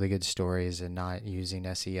writing really good stories and not using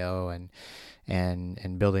SEO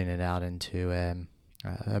and building it out into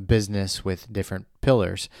a business with different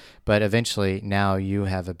pillars. But eventually now you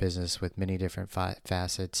have a business with many different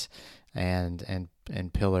facets and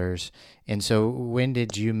pillars. And so when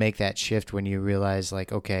did you make that shift when you realized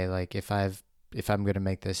like, okay, like if I'm going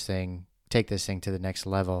to take this thing to the next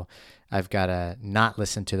level, I've got to not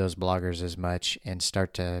listen to those bloggers as much and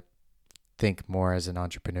start to think more as an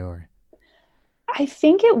entrepreneur? I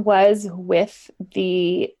think it was with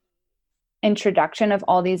the introduction of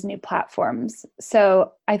all these new platforms.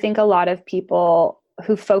 So I think a lot of people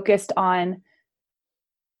who focused on,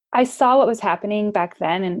 I saw what was happening back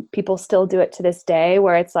then, and people still do it to this day,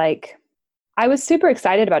 where it's like, I was super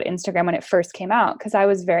excited about Instagram when it first came out because I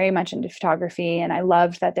was very much into photography, and I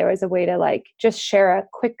loved that there was a way to like just share a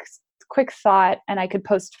quick thought, and I could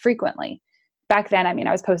post frequently. Back then,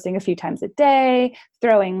 I was posting a few times a day,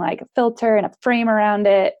 throwing like a filter and a frame around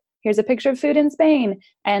it. Here's a picture of food in Spain.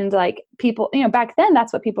 And like people, back then,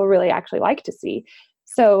 that's what people really actually like to see.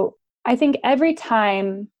 So I think every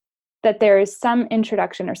time that there is some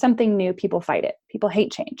introduction or something new, people fight it. People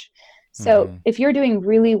hate change. So if you're doing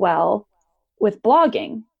really well with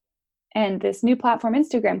blogging and this new platform,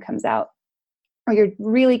 Instagram, comes out, or you're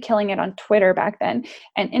really killing it on Twitter back then,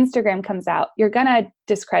 and Instagram comes out, you're going to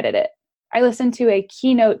discredit it. I listened to a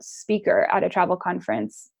keynote speaker at a travel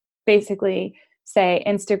conference basically say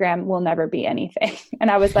Instagram will never be anything. And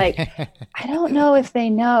I was like, I don't know if they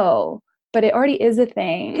know, but it already is a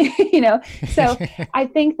thing, So I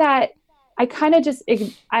think that I kind of just,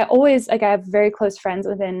 I always, like, I have very close friends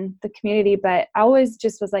within the community, but I always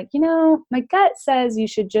just was like, my gut says you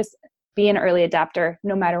should just be an early adapter,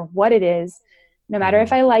 no matter what it is, no matter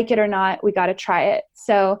if I like it or not, we got to try it.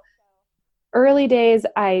 So early days,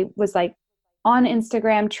 I was like on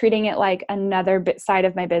Instagram, treating it like another side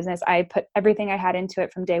of my business. I put everything I had into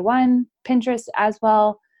it from day one, Pinterest as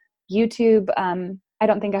well, YouTube. I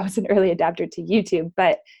don't think I was an early adapter to YouTube,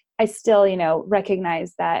 but I still,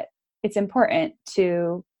 recognize that it's important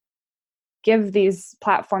to give these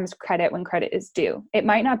platforms credit when credit is due. It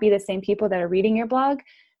might not be the same people that are reading your blog,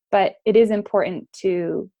 but it is important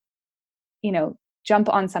to, jump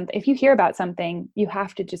on something. If you hear about something, you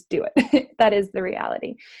have to just do it. That is the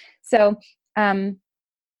reality. So I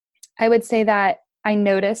would say that I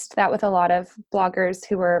noticed that with a lot of bloggers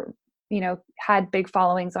who were, had big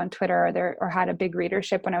followings on Twitter or had a big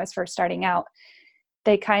readership when I was first starting out,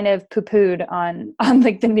 they kind of poo-pooed on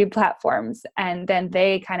like the new platforms, and then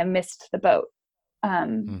they kind of missed the boat.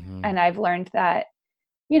 And I've learned that,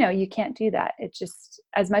 you can't do that. It's just,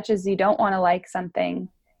 as much as you don't want to like something,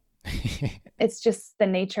 it's just the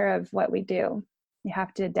nature of what we do. You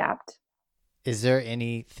have to adapt. Is there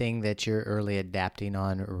anything that you're early adapting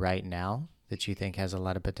on right now that you think has a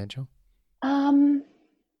lot of potential?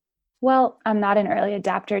 Well, I'm not an early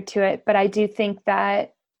adapter to it, but I do think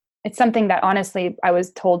that it's something that honestly I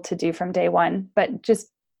was told to do from day one, but just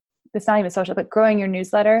it's not even social, but growing your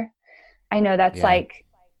newsletter. I know that's Yeah. like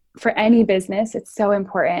for any business, it's so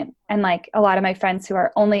important. And like a lot of my friends who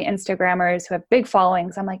are only Instagrammers who have big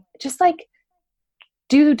followings, I'm like, just like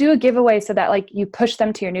do a giveaway so that like you push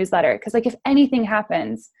them to your newsletter. Cause like if anything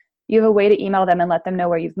happens, you have a way to email them and let them know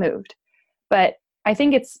where you've moved. But I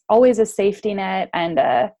think it's always a safety net and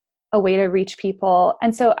a way to reach people.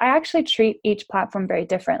 And so I actually treat each platform very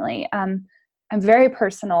differently. I'm very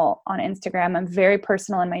personal on Instagram. I'm very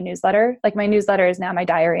personal in my newsletter. Like my newsletter is now my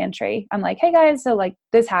diary entry. I'm like, hey guys, so like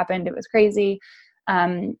this happened. It was crazy.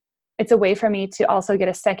 It's a way for me to also get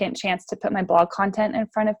a second chance to put my blog content in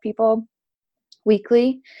front of people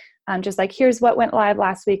weekly. Just like, here's what went live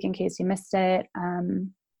last week in case you missed it.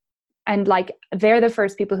 And like, they're the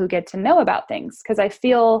first people who get to know about things. Cause I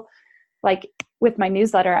feel like with my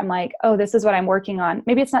newsletter, I'm like, oh, this is what I'm working on.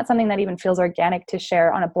 Maybe it's not something that even feels organic to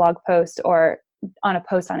share on a blog post or on a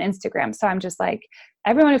post on Instagram. So I'm just like,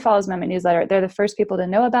 everyone who follows me on my newsletter, they're the first people to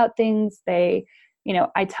know about things. They, you know,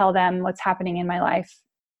 I tell them what's happening in my life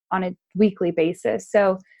on a weekly basis.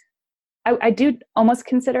 So I do almost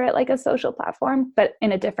consider it like a social platform, but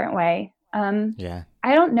in a different way. Yeah.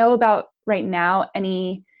 I don't know about right now I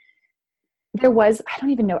don't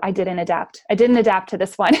even know. I didn't adapt to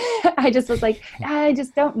this one. I just was like, I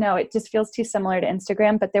just don't know. It just feels too similar to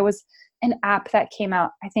Instagram, but there was an app that came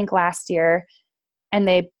out, I think last year, and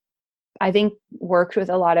I think worked with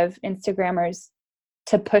a lot of Instagrammers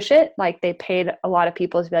to push it. Like they paid a lot of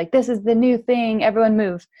people to be like, this is the new thing, everyone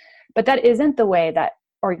move. But that isn't the way that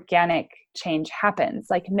organic change happens.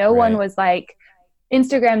 Like no one was like,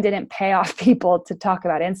 Instagram didn't pay off people to talk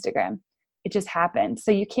about Instagram. It just happened. So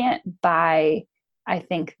you can't buy, I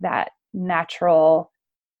think, that natural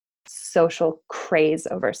social craze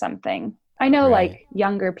over something. I know like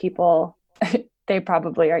younger people, they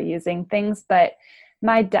probably are using things, but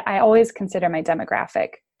I always consider my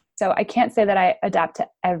demographic. So I can't say that I adapt to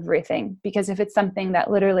everything, because if it's something that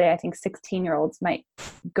literally I think 16-year-olds might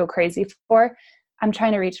go crazy for, I'm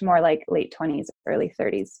trying to reach more like late 20s, early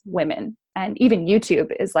 30s women. And even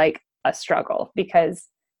YouTube is like a struggle, because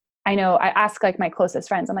I know I ask like my closest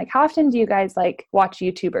friends, I'm like, how often do you guys like watch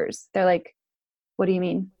YouTubers? They're like, what do you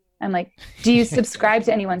mean? I'm like, do you subscribe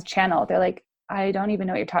to anyone's channel? They're like, I don't even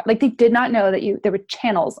know what you're talking. Like they did not know that there were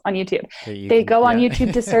channels on YouTube. They go on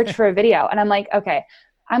YouTube to search for a video. And I'm like, okay,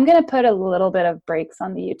 I'm going to put a little bit of brakes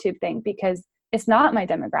on the YouTube thing, because it's not my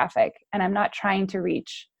demographic and I'm not trying to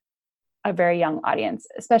reach a very young audience,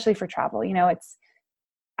 especially for travel. You know,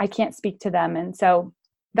 I can't speak to them. And so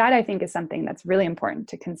that I think is something that's really important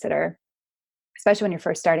to consider, especially when you're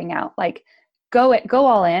first starting out. Like go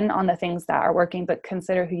all in on the things that are working, but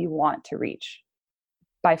consider who you want to reach.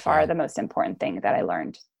 By far the most important thing that I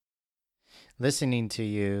learned. Listening to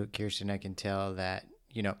you, Kiersten, I can tell that,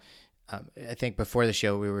 you know, I think before the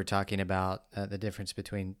show we were talking about the difference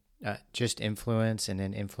between just influence and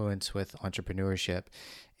then influence with entrepreneurship.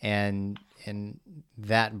 And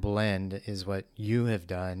that blend is what you have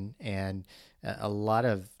done, and a lot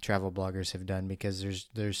of travel bloggers have done, because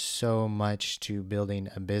there's so much to building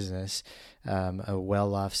a business, a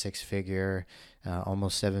well-off 6-figure,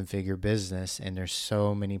 almost 7-figure business, and there's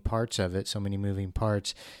so many parts of it, so many moving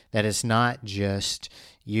parts, that it's not just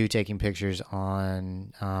you taking pictures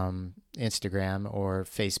on Instagram or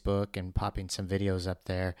Facebook and popping some videos up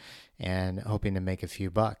there and hoping to make a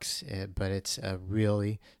few bucks, but it's a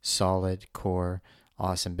really solid core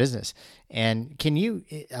awesome business. And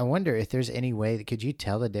I wonder if there's any way could you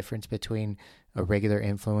tell the difference between a regular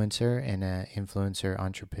influencer and an influencer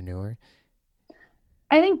entrepreneur?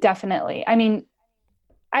 I think definitely. I mean,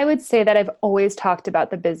 I would say that I've always talked about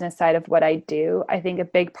the business side of what I do. I think a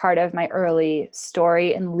big part of my early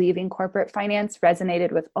story in leaving corporate finance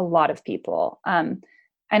resonated with a lot of people. And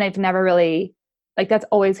I've never really, like, that's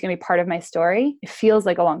always going to be part of my story. It feels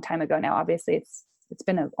like a long time ago now. Obviously, it's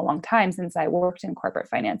been a long time since I worked in corporate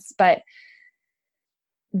finance. But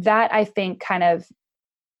that, I think, kind of,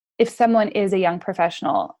 if someone is a young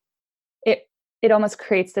professional, it almost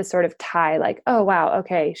creates this sort of tie, like, oh, wow,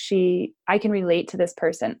 okay, I can relate to this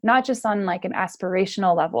person, not just on like an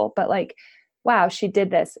aspirational level, but like, wow, she did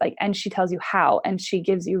this, like, and she tells you how, and she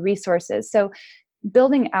gives you resources. So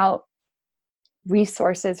building out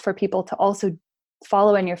resources for people to also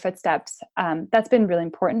follow in your footsteps, that's been really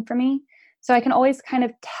important for me. So I can always kind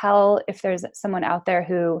of tell if there's someone out there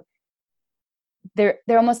who they're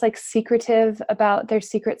almost like secretive about their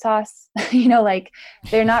secret sauce, you know, like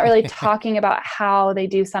they're not really talking about how they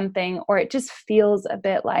do something, or it just feels a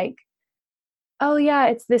bit like, oh yeah,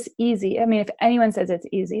 it's this easy. I mean, if anyone says it's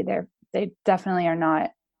easy, they definitely are not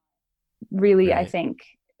really, I think,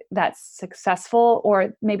 that's successful,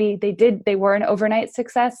 or maybe they were an overnight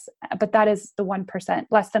success, but that is the 1%,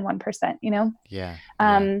 less than 1%, you know? Yeah.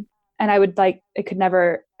 And I could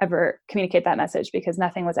never ever communicate that message because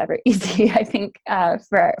nothing was ever easy, I think,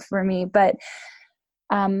 for me. But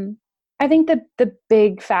I think the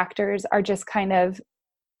big factors are just kind of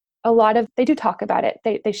they do talk about it.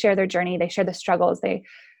 They share their journey. They share the struggles. They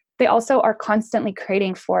also are constantly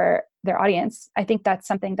creating for their audience. I think that's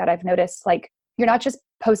something that I've noticed. Like, you're not just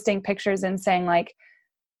posting pictures and saying like,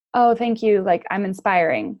 oh, thank you, like I'm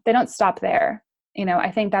inspiring. They don't stop there. You know,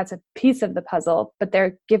 I think that's a piece of the puzzle, but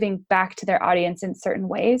they're giving back to their audience in certain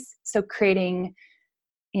ways. So creating,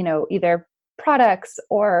 you know, either products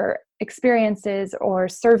or experiences or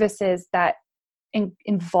services that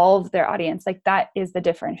involve their audience. Like, that is the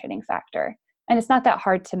differentiating factor. And it's not that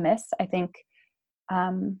hard to miss. I think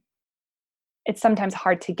it's sometimes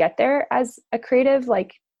hard to get there as a creative,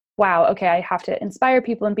 like, wow, okay, I have to inspire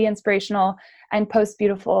people and be inspirational and post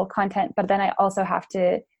beautiful content, but then I also have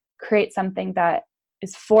to create something that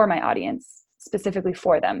is for my audience, specifically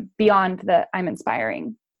for them, beyond the I'm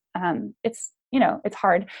inspiring. It's, you know, it's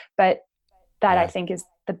hard, but that I think is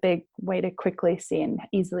the big way to quickly see and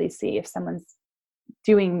easily see if someone's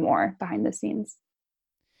doing more behind the scenes.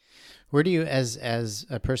 Where do you, as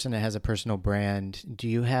a person that has a personal brand, do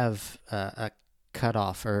you have a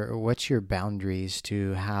cutoff, or what's your boundaries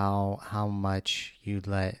to how much you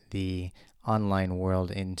let the online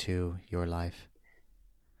world into your life?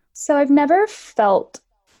 So I've never felt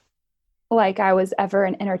like I was ever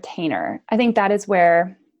an entertainer. I think that is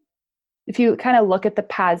where, if you kind of look at the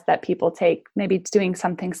paths that people take, maybe doing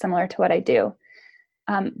something similar to what I do,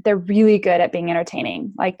 they're really good at being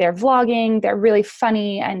entertaining. Like, they're vlogging, they're really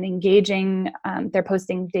funny and engaging. They're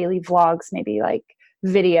posting daily vlogs, maybe like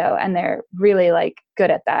video, and they're really like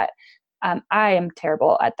good at that. I am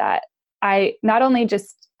terrible at that. I'm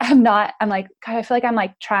like, God, I feel like I'm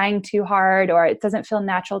like trying too hard, or it doesn't feel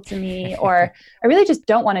natural to me, or I really just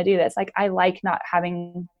don't want to do this. Like, I like not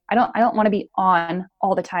having, I don't want to be on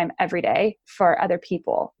all the time every day for other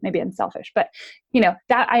people. Maybe I'm selfish, but you know,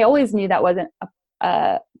 that I always knew that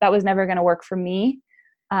that was never going to work for me.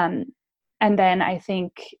 And then I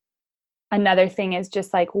think another thing is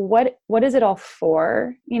just like, what is it all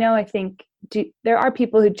for? You know, I think there are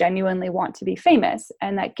people who genuinely want to be famous,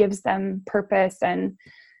 and that gives them purpose and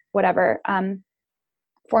whatever.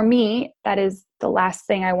 For me, that is the last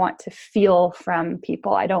thing I want to feel from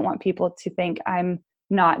people. I don't want people to think I'm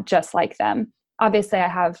not just like them. Obviously, I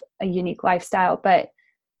have a unique lifestyle, but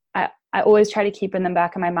I always try to keep in the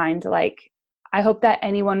back of my mind, like, I hope that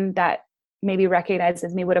anyone that maybe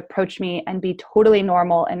recognizes me would approach me and be totally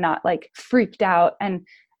normal and not like freaked out. And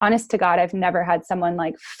honest to God, I've never had someone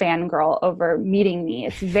like fangirl over meeting me.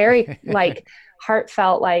 It's very like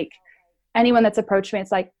heartfelt. Like, anyone that's approached me,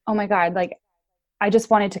 it's like, oh my God, like, I just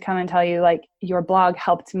wanted to come and tell you, like, your blog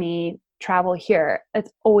helped me travel here.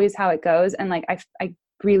 It's always how it goes. And like, I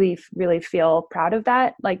really, really feel proud of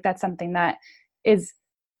that. Like, that's something that is,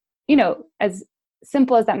 you know, as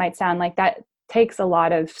simple as that might sound, like, that takes a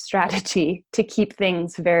lot of strategy to keep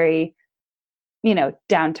things very, you know,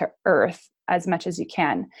 down to earth as much as you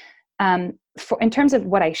can. In terms of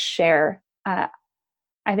what I share, I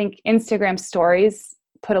think Instagram stories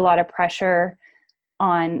put a lot of pressure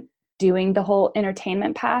on doing the whole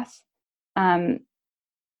entertainment path. And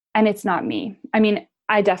it's not me. I mean,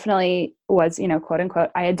 I definitely was, you know, quote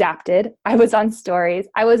unquote, I adapted. I was on stories.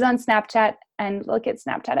 I was on Snapchat, and look at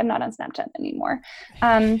Snapchat. I'm not on Snapchat anymore.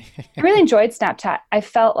 I really enjoyed Snapchat. I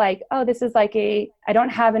felt like, oh, this is like I don't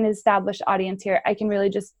have an established audience here. I can really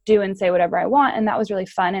just do and say whatever I want. And that was really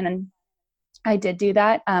fun. And then I did do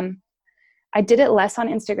that. I did it less on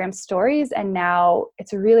Instagram stories, and now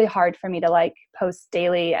it's really hard for me to like post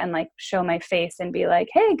daily and like show my face and be like,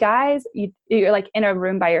 hey guys, you're like in a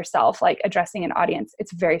room by yourself, like addressing an audience.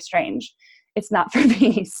 It's very strange. It's not for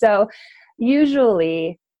me. So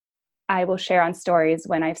usually I will share on stories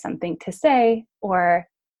when I have something to say, or,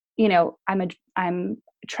 you know, I'm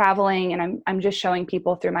traveling and I'm just showing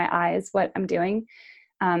people through my eyes what I'm doing.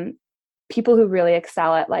 People who really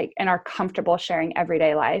excel at like, and are comfortable sharing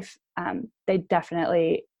everyday life, they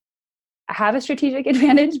definitely have a strategic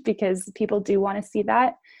advantage because people do want to see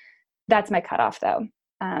that. That's my cutoff though.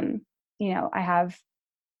 You know,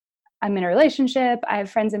 I'm in a relationship. I have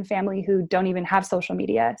friends and family who don't even have social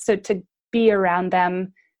media. So to be around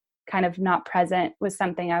them kind of not present was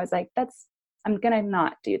something I was like, I'm going to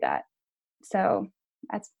not do that. So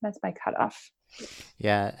that's my cutoff.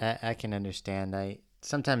 Yeah, I can understand.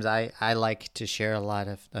 Sometimes I like to share a lot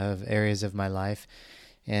of areas of my life,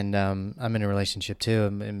 and I'm in a relationship too.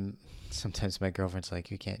 And sometimes my girlfriend's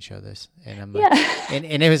like, you can't show this. And I'm like, Yeah.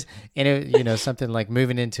 and it was, you know, something like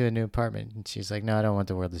moving into a new apartment. And she's like, no, I don't want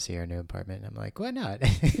the world to see our new apartment. And I'm like, why not?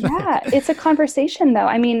 Yeah. It's a conversation though.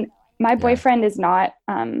 I mean, my boyfriend is not,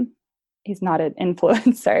 he's not an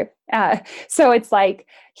influencer. So it's like,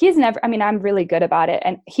 he's never, I mean, I'm really good about it.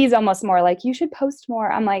 And he's almost more like, you should post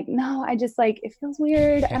more. I'm like, no, I just like, it feels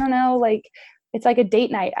weird. I don't know. Like, it's like a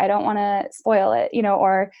date night. I don't want to spoil it, you know,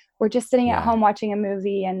 or we're just sitting at home watching a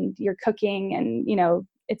movie and you're cooking and, you know,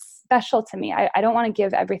 it's special to me. I don't want to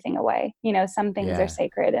give everything away. You know, some things are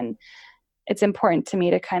sacred, and it's important to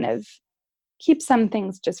me to kind of keep some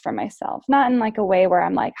things just for myself, not in like a way where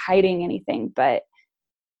I'm like hiding anything, but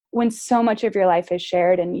when so much of your life is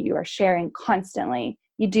shared and you are sharing constantly,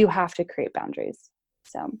 you do have to create boundaries.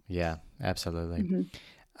 So, yeah, absolutely.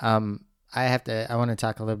 I want to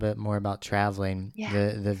talk a little bit more about traveling.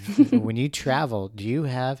 Yeah. When you travel, do you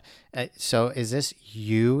have, so is this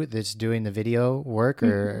you that's doing the video work,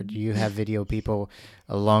 or do you have video people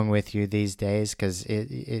along with you these days? Cause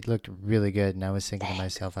it looked really good. And I was thinking to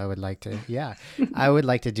myself, I would like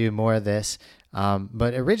to do more of this.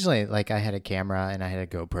 But originally, like, I had a camera and I had a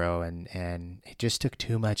GoPro, and it just took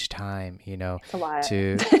too much time, you know, It's a lot.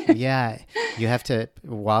 you have to,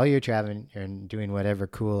 while you're traveling and doing whatever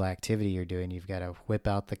cool activity you're doing, you've got to whip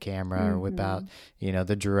out the camera or whip out, you know,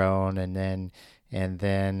 the drone, and then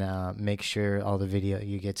make sure all the video,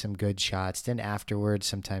 you get some good shots. Then afterwards,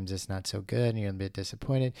 sometimes it's not so good and you're a bit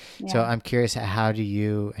disappointed. Yeah. So I'm curious, how do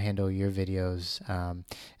you handle your videos?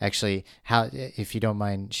 Actually, how, if you don't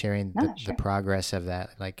mind sharing the progress of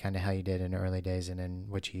that, like kind of how you did in the early days and then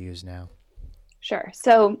what you use now. Sure.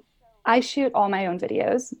 So I shoot all my own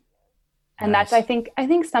videos, and that's, I think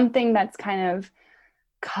something that's kind of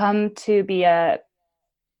come to be a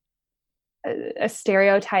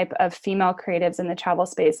stereotype of female creatives in the travel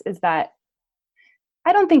space, is that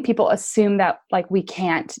I don't think people assume that like we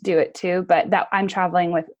can't do it too, but that I'm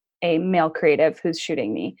traveling with a male creative who's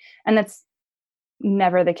shooting me. And that's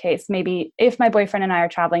never the case. Maybe if my boyfriend and I are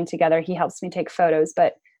traveling together, he helps me take photos,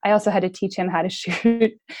 but I also had to teach him how to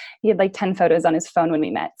shoot. He had like 10 photos on his phone when we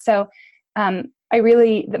met. So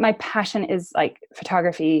my passion is like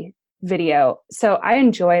photography, video. So I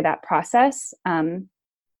enjoy that process.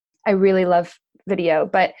 I really love video,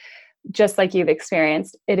 but just like you've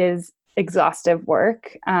experienced, it is exhaustive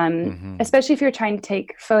work, especially if you're trying to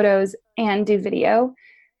take photos and do video.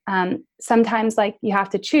 Sometimes like you have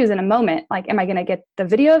to choose in a moment, like, am I going to get the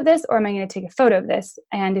video of this or am I going to take a photo of this?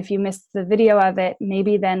 And if you miss the video of it,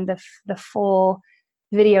 maybe then the full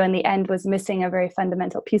video in the end was missing a very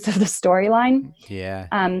fundamental piece of the storyline. Yeah.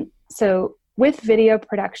 So with video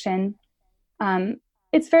production,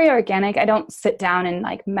 it's very organic. I don't sit down and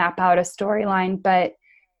like map out a storyline, but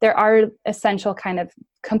there are essential kind of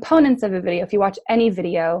components of a video. If you watch any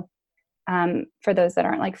video, for those that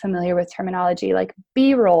aren't like familiar with terminology, like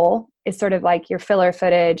B-roll is sort of like your filler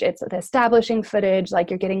footage. It's the establishing footage, like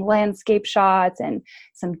you're getting landscape shots and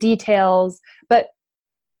some details, but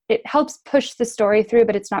it helps push the story through,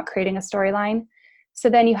 but it's not creating a storyline. So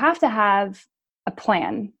then you have to have a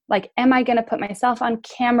plan. Like, am I going to put myself on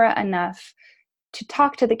camera enough to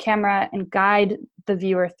talk to the camera and guide the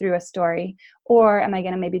viewer through a story? Or am I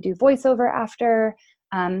going to maybe do voiceover after?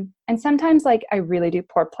 And sometimes like I really do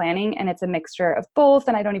poor planning and it's a mixture of both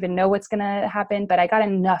and I don't even know what's going to happen, but I got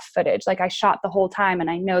enough footage. Like I shot the whole time and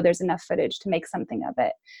I know there's enough footage to make something of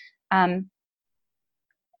it.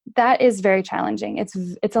 That is very challenging.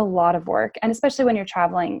 It's a lot of work. And especially when you're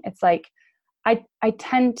traveling, it's like, I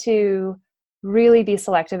tend to really be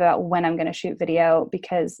selective about when I'm going to shoot video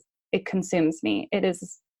because it consumes me. It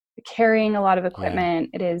is carrying a lot of equipment.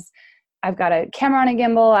 Yeah. It is, I've got a camera on a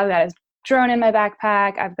gimbal. I've got a drone in my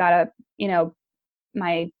backpack. I've got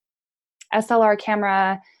my SLR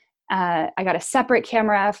camera. I got a separate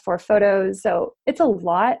camera for photos. So it's a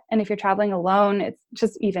lot. And if you're traveling alone, it's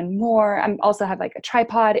just even more. I also have like a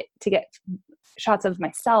tripod to get shots of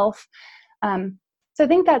myself. So I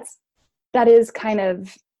think that is kind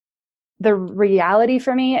of the reality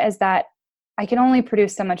for me, is that I can only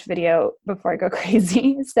produce so much video before I go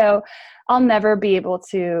crazy. So I'll never be able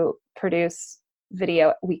to produce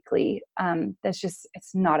video weekly.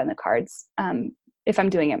 It's not in the cards if I'm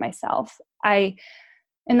doing it myself.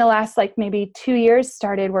 In the last like maybe 2 years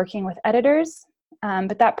started working with editors,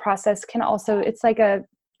 but that process can also, it's like a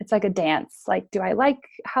dance. Like, do I like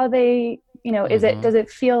how they, does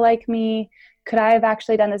it feel like me? Could I have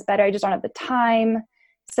actually done this better? I just don't have the time.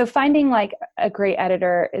 So finding like a great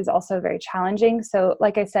editor is also very challenging. So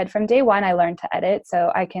like I said, from day one, I learned to edit. So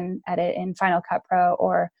I can edit in Final Cut Pro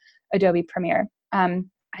or Adobe Premiere. I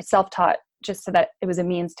self-taught just so that it was a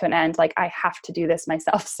means to an end. Like, I have to do this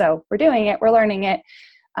myself. So we're doing it, we're learning it.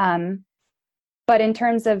 But in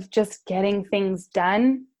terms of just getting things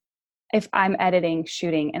done, if I'm editing,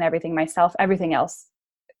 shooting, and everything myself, everything else,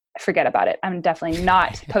 forget about it. I'm definitely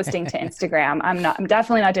not posting to Instagram. I'm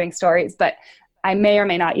definitely not doing stories, but I may or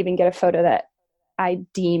may not even get a photo that I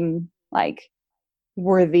deem like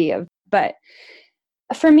worthy of. But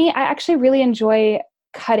for me, I actually really enjoy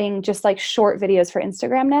cutting just like short videos for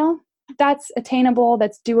Instagram now. That's attainable.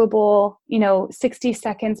 That's doable. 60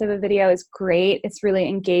 seconds of a video is great. It's really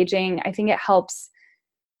engaging. I think it helps.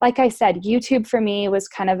 Like I said, YouTube for me was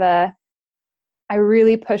kind of I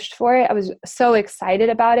really pushed for it. I was so excited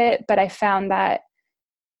about it, but I found that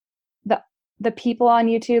the people on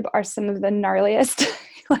YouTube are some of the gnarliest.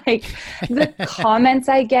 Like the comments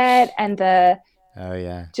I get and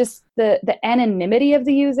just the anonymity of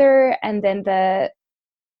the user, and then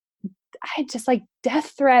I just like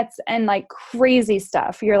death threats and like crazy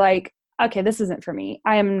stuff. You're like, okay, this isn't for me.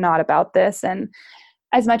 I am not about this. And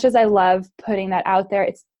as much as I love putting that out there,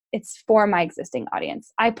 it's for my existing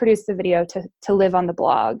audience. I produce the video to live on the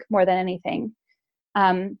blog more than anything.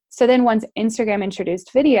 So then once Instagram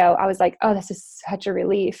introduced video, I was like, oh, this is such a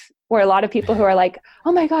relief. Where a lot of people who are like,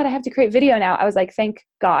 oh my God, I have to create video now. I was like, thank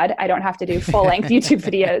God I don't have to do full length YouTube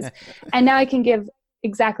videos. And now I can give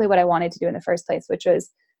exactly what I wanted to do in the first place, which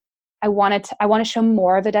was I want to show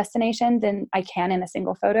more of a destination than I can in a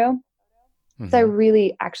single photo. Mm-hmm. So I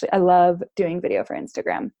really I love doing video for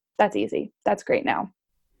Instagram. That's easy. That's great now.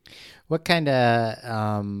 What kind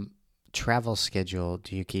of travel schedule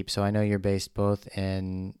do you keep? So I know you're based both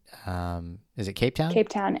in, is it Cape Town? Cape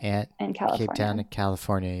Town and California. Cape Town and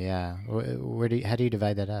California, yeah. How do you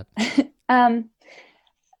divide that up?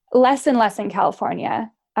 Less and less in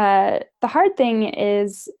California. The hard thing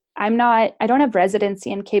is I don't have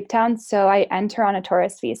residency in Cape Town, so I enter on a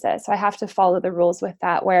tourist visa. So I have to follow the rules with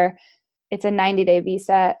that, where it's a 90-day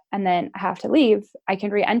visa and then I have to leave. I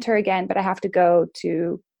can re-enter again, but I have to go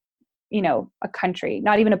to a country,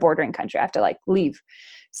 not even a bordering country. I have to like leave.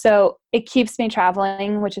 So it keeps me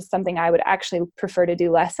traveling, which is something I would actually prefer to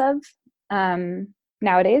do less of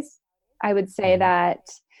nowadays. I would say that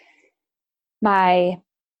my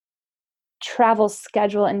travel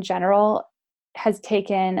schedule in general has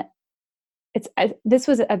taken, this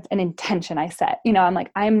was an intention I set. I'm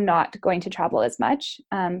like, I'm not going to travel as much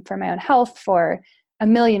for my own health, for a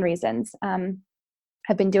million reasons. I've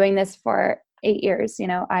been doing this for 8 years.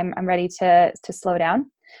 I'm ready to slow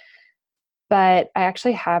down. But I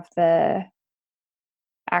actually have the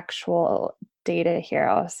actual data here.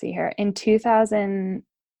 I'll see here. In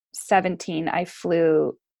 2017, I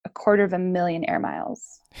flew 250,000 air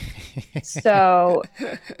miles. So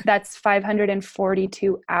that's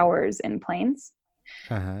 542 hours in planes.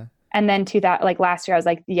 Uh-huh. And then to that, like last year, I was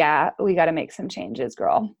like, yeah, we got to make some changes,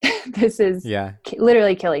 girl. This is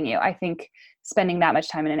literally killing you. I think spending that much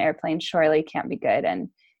time in an airplane surely can't be good. And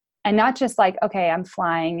not just like, okay, I'm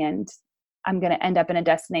flying and I'm going to end up in a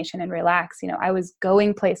destination and relax. I was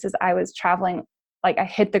going places, I was traveling, like I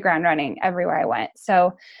hit the ground running everywhere I went.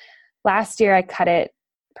 So last year I cut it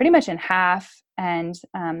pretty much in half. And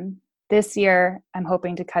this year I'm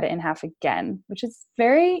hoping to cut it in half again, which is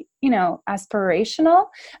very, aspirational.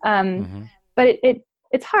 But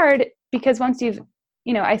it's hard because once you've,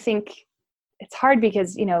 I think it's hard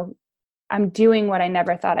because, I'm doing what I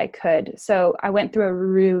never thought I could. So I went through a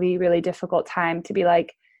really, really difficult time to be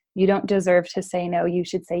like, you don't deserve to say no. You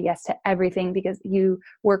should say yes to everything because you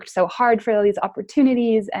worked so hard for all these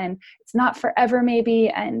opportunities and it's not forever maybe.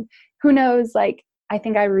 And who knows, like, I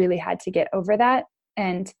think I really had to get over that.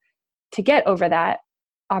 And to get over that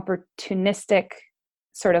opportunistic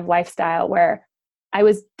sort of lifestyle where I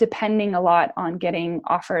was depending a lot on getting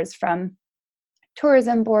offers from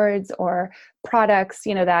tourism boards or products,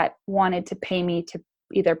 that wanted to pay me to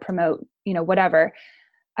either promote, whatever.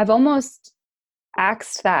 I've almost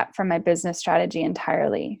axed that from my business strategy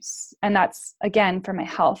entirely. And that's, again, for my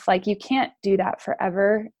health. Like, you can't do that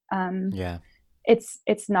forever.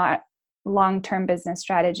 It's not long-term business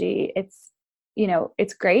strategy.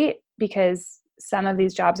 It's great because some of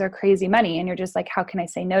these jobs are crazy money and you're just like, how can I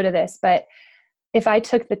say no to this? But if I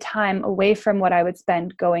took the time away from what I would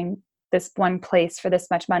spend going this one place for this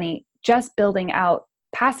much money, just building out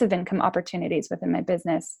passive income opportunities within my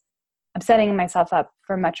business, I'm setting myself up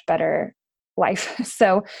for a much better life.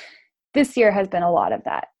 So this year has been a lot of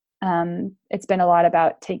that. It's been a lot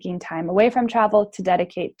about taking time away from travel to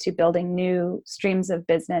dedicate to building new streams of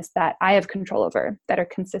business that I have control over, that are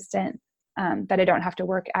consistent, that I don't have to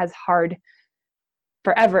work as hard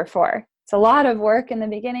forever for. It's a lot of work in the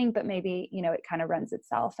beginning, but maybe, it kind of runs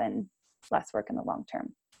itself and less work in the long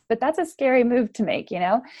term. but that's a scary move to make,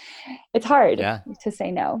 It's hard to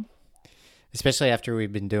say no. Especially after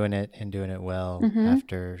we've been doing it and doing it well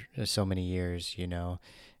after so many years,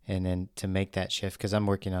 and then to make that shift, because I'm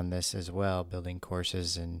working on this as well, building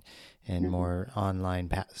courses and more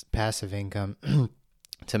online passive income.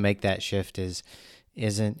 To make that shift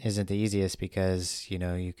isn't the easiest, because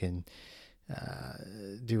you can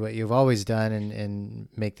do what you've always done and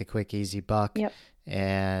make the quick easy buck. Yep.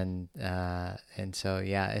 And so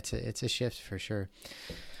it's a shift for sure.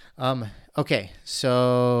 Okay,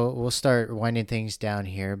 so we'll start winding things down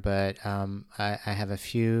here, but I have a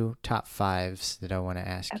few top fives that I want to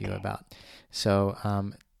ask you about. So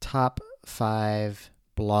top 5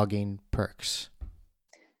 blogging perks.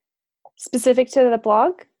 Specific to the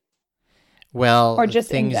blog? Well, or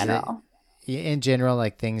just in general? In general,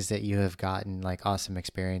 like things that you have gotten, like awesome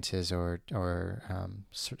experiences or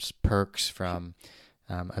perks from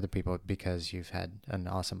other people because you've had an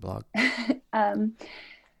awesome blog.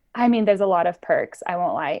 I mean, there's a lot of perks. I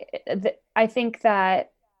won't lie. I think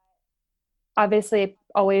that obviously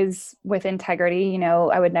always with integrity,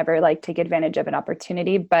 I would never take advantage of an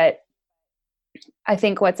opportunity, but I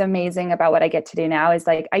think what's amazing about what I get to do now is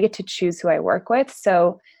I get to choose who I work with.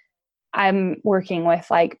 So I'm working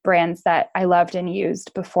with brands that I loved and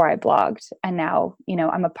used before I blogged. And now,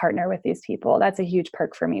 I'm a partner with these people. That's a huge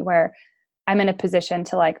perk for me, where I'm in a position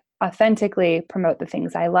to authentically promote the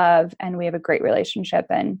things I love, and we have a great relationship.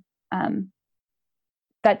 And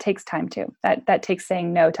that takes time too. That takes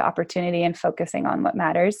saying no to opportunity and focusing on what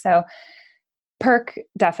matters. So perk,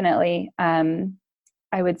 definitely.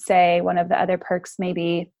 I would say one of the other perks,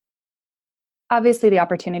 maybe obviously the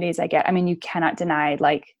opportunities I get. I mean, you cannot deny,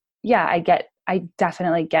 I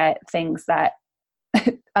definitely get things that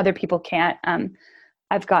other people can't.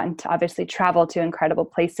 I've gotten to obviously travel to incredible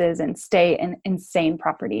places and stay in insane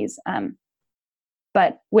properties.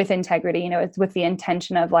 But with integrity, it's with the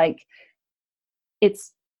intention of I'd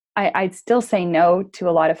still say no to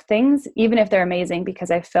a lot of things, even if they're amazing,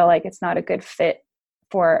 because I feel like it's not a good fit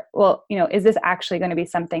for, is this actually going to be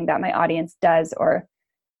something that my audience does? Or,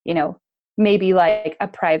 maybe a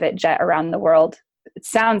private jet around the world. It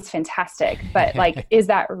sounds fantastic, but is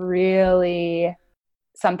that really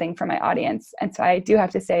something for my audience? And so I do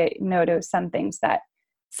have to say no to some things that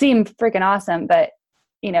seem freaking awesome, but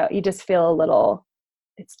you just feel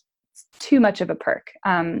it's too much of a perk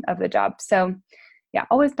of the job. So yeah,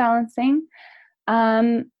 always balancing.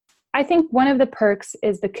 I think one of the perks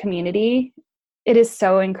is the community. It is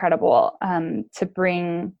so incredible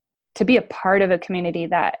to be a part of a community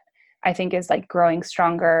that I think is growing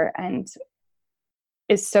stronger and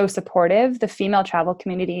is so supportive. The female travel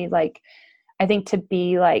community, I think to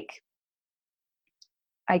be I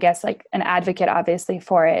guess an advocate obviously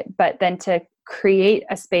for it, but then to create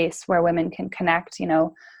a space where women can connect.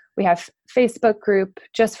 We have Facebook group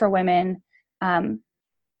just for women, and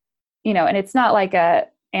it's not a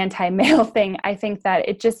anti-male thing. I think that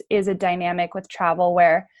it just is a dynamic with travel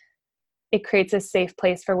where it creates a safe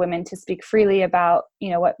place for women to speak freely about,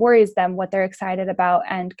 what worries them, what they're excited about,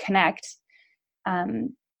 and connect.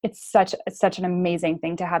 It's such an amazing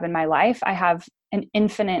thing to have in my life. I have an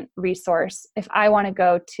infinite resource. If I want to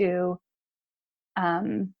go to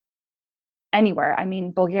anywhere,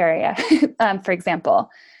 Bulgaria, for example,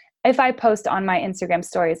 if I post on my Instagram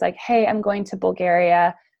stories, hey, I'm going to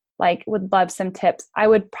Bulgaria, would love some tips, I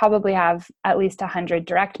would probably have at least 100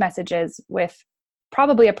 direct messages with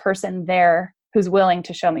probably a person there who's willing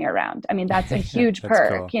to show me around. That's a huge That's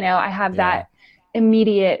perk. cool. I have that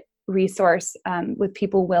immediate resource with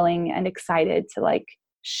people willing and excited to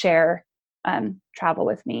share travel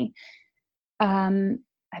with me. I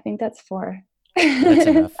think that's 4. That's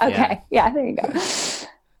enough. Okay. Yeah, there you go.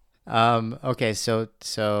 Okay. So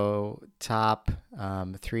top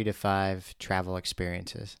 3 to 5 travel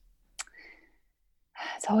experiences.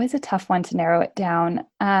 It's always a tough one to narrow it down.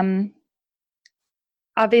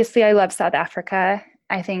 Obviously I love South Africa.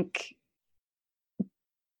 I think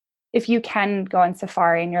if you can go on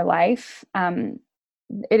safari in your life,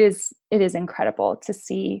 it is incredible to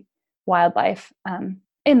see wildlife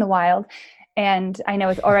in the wild. And I know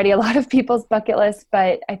it's already a lot of people's bucket list,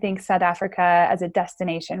 but I think South Africa as a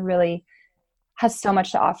destination really has so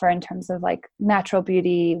much to offer in terms of natural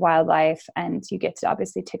beauty, wildlife, and you get to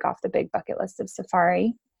obviously tick off the big bucket list of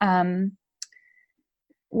safari. I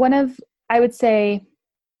would say,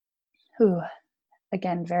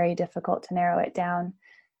 again, very difficult to narrow it down.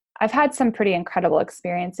 I've had some pretty incredible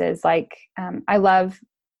experiences. I love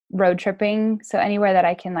road tripping. So anywhere that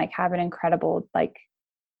I can have an incredible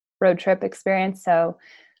road trip experience. So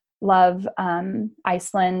love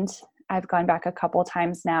Iceland. I've gone back a couple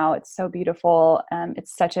times now. It's so beautiful.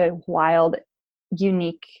 It's such a wild,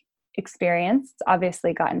 unique experience. It's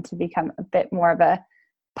obviously gotten to become a bit more of a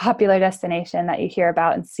popular destination that you hear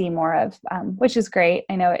about and see more of, which is great.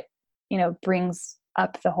 I know it, brings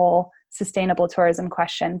up the whole sustainable tourism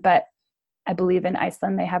question, but I believe in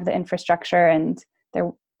Iceland, they have the infrastructure and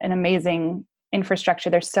they're an amazing infrastructure.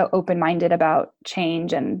 They're so open-minded about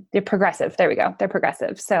change and they're progressive. There we go. They're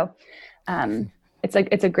progressive. So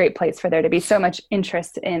it's a great place for there to be so much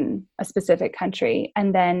interest in a specific country.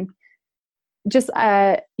 And then just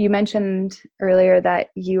you mentioned earlier that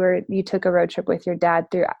you took a road trip with your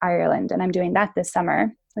dad through Ireland, and I'm doing that this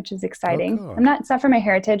summer, which is exciting. Oh, cool. It's not for my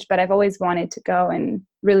heritage, but I've always wanted to go and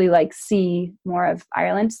really see more of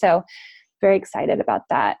Ireland. So very excited about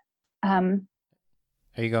that.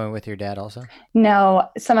 Are you going with your dad also? No,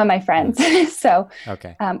 some of my friends. So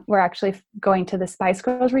okay. We're actually going to the Spice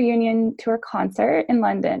Girls reunion tour concert in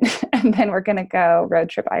London, and then we're going to go road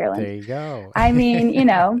trip Ireland. There you go. I mean,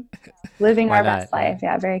 living Why our not? best life.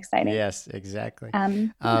 Yeah, very exciting. Yes, exactly.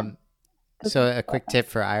 Yeah. So a quick tip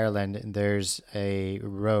for Ireland, there's a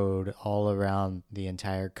road all around the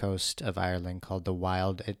entire coast of Ireland called the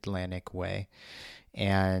Wild Atlantic Way.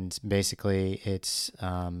 And basically it's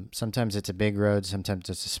sometimes it's a big road, sometimes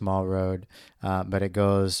it's a small road, but it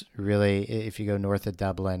goes really, if you go north of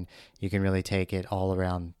Dublin, you can really take it all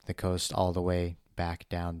around the coast all the way back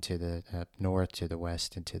down to the north, to the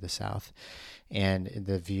west, and to the south. And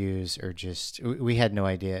the views are just, we had no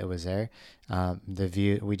idea it was there. The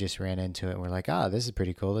view, we just ran into it and we're like, this is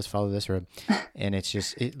pretty cool. Let's follow this road. And it's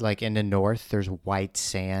just like in the north, there's white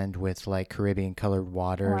sand with like Caribbean colored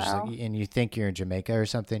waters. Wow. And you think you're in Jamaica or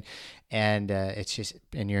something. And it's just,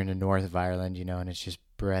 and you're in the north of Ireland, and it's just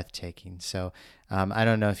breathtaking. So I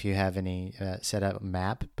don't know if you have any set up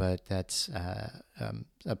map, but that's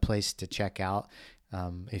a place to check out.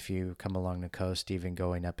 If you come along the coast, even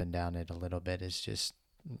going up and down it a little bit is just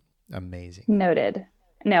amazing. Noted.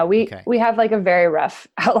 No, we have like a very rough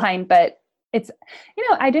outline, but it's,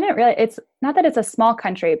 I didn't really, it's not that it's a small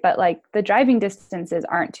country, but like the driving distances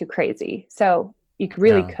aren't too crazy. So you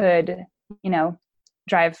could,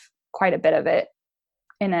 drive quite a bit of it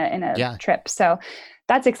in a trip. So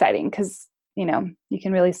that's exciting because, you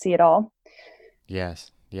can really see it all.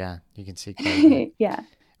 Yes. Yeah. You can see. Quite a bit. Yeah.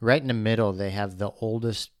 Right in the middle, they have the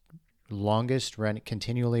longest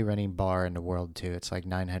continually running bar in the world too. It's like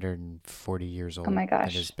 940 years old. Oh my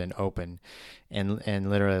gosh. It has been open. And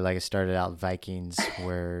literally, like, it started out Vikings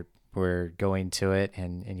were going to it,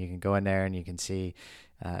 and you can go in there and you can see,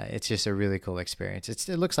 it's just a really cool experience.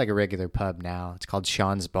 It looks like a regular pub now. It's called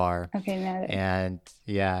Sean's Bar. Okay. No. And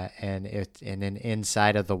and then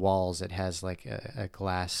inside of the walls, it has like a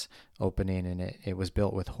glass opening, and it was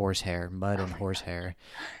built with horsehair, mud and horsehair.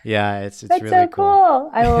 Yeah, it's That's really so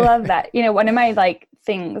cool. I love that. One of my like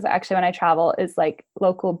things actually when I travel is like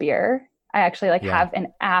local beer. I actually have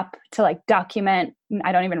an app to like document.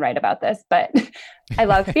 I don't even write about this, but I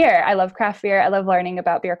love beer. I love craft beer. I love learning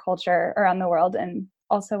about beer culture around the world. And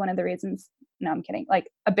also one of the reasons, no, I'm kidding. Like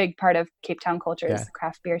a big part of Cape Town culture is the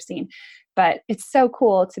craft beer scene, but it's so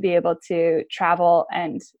cool to be able to travel,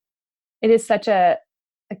 and it is such a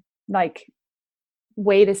like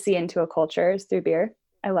way to see into a culture is through beer.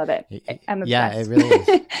 I love it. I'm obsessed. Yeah, it really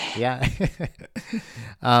is. Yeah.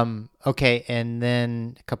 Okay. And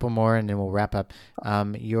then a couple more and then we'll wrap up.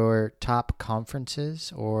 Your top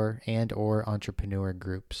conferences or entrepreneur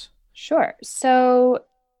groups. Sure. So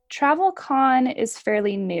TravelCon is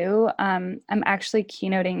fairly new. I'm actually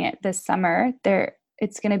keynoting it this summer.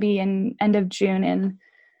 It's going to be in end of June in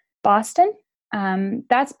Boston.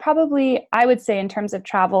 That's probably, I would say, in terms of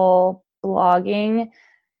travel blogging,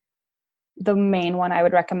 the main one I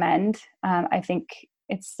would recommend. I think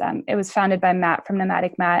it was founded by Matt from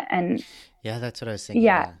Nomadic Matt, and yeah, that's what I was thinking.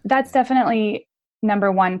 Yeah, that's definitely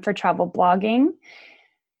number one for travel blogging.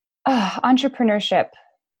 Entrepreneurship,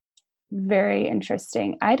 very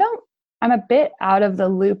interesting. I'm a bit out of the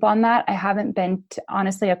loop on that. I haven't been to,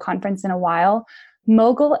 honestly, a conference in a while.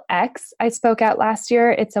 Mogul X, I spoke at last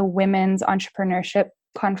year. It's a women's entrepreneurship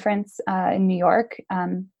conference in New York.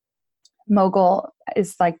 Mogul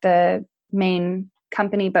is like the main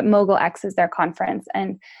company, but Mogul X is their conference.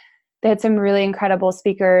 And they had some really incredible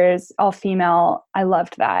speakers, all female. I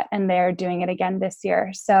loved that. And they're doing it again this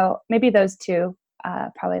year. So maybe those two,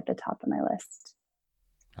 probably at the top of my list.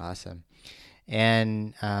 Awesome.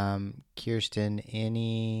 And Kiersten,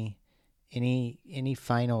 any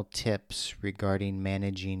final tips regarding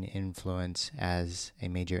managing influence as a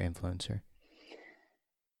major influencer?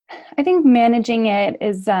 I think managing it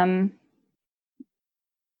is,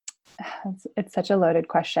 it's such a loaded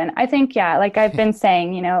question. I think, like I've been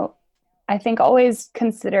saying, I think always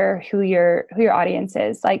consider who your audience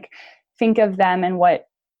is. Like, think of them and what,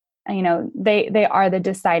 they are the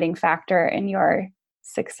deciding factor in your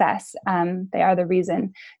success. They are the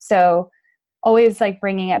reason. So always like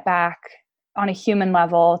bringing it back on a human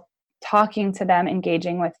level, talking to them,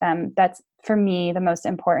 engaging with them. That's, for me, the most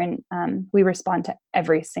important. We respond to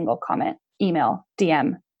every single comment, email,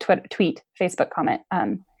 DM, tweet, Facebook comment.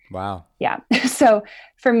 Wow. Yeah. So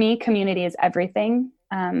for me, community is everything.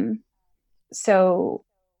 So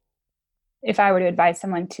if I were to advise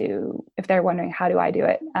someone if they're wondering, how do I do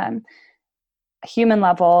it? Human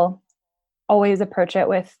level, always approach it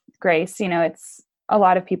with grace. It's, a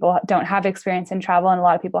lot of people don't have experience in travel, and a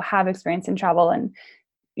lot of people have experience in travel, and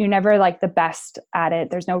you're never like the best at it.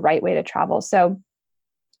 There's no right way to travel. So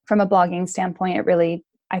from a blogging standpoint, it really,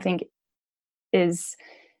 I think, is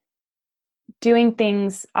doing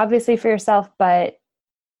things obviously for yourself, but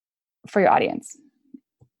for your audience.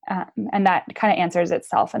 And that kind of answers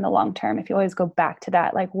itself in the long term. If you always go back to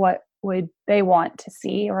that, like, what would they want to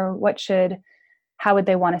see, or how would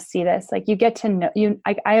they want to see this? Like, you get to know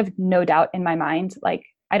I have no doubt in my mind. Like,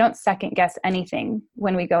 I don't second guess anything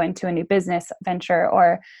when we go into a new business venture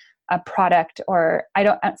or a product, or I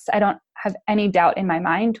don't have any doubt in my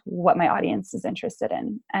mind what my audience is interested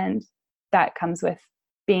in. And that comes with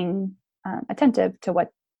being attentive to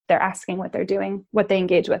what they're asking, what they're doing, what they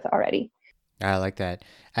engage with already. I like that.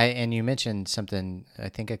 And you mentioned something, I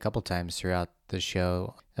think, a couple times throughout the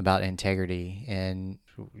show about integrity. And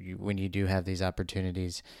when you do have these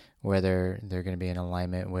opportunities, whether they're going to be in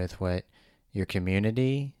alignment with what your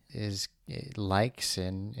community likes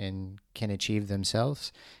and can achieve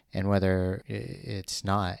themselves, and whether it's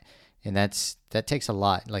not. And that takes a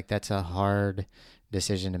lot. Like, that's a hard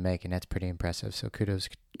decision to make, and that's pretty impressive. So kudos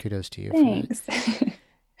to you. Thanks. For that.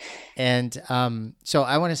 And so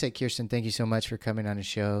I want to say, Kiersten, thank you so much for coming on the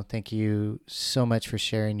show. Thank you so much for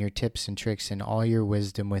sharing your tips and tricks and all your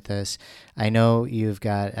wisdom with us. I know you've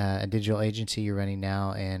got a digital agency you're running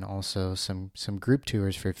now, and also some group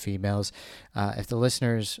tours for females. If the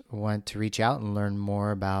listeners want to reach out and learn more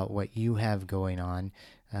about what you have going on,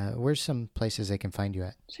 where's some places they can find you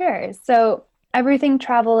at? Sure. So everything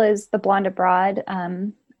travel is The Blonde Abroad.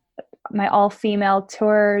 My all-female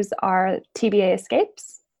tours are TBA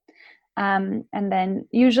Escapes. And then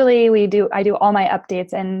usually I do all my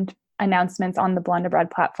updates and announcements on the Blonde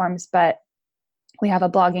Abroad platforms, but we have a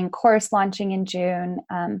blogging course launching in June.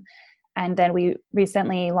 And then we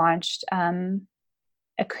recently launched a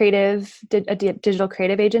digital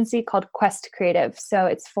creative agency called Quest Creative. So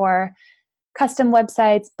it's for custom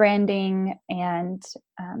websites, branding, and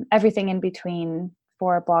everything in between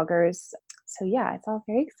for bloggers. So yeah, it's all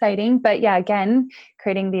very exciting. But yeah, again,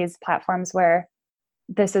 creating these platforms where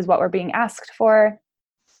this is what we're being asked for,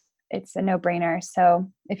 it's a no-brainer.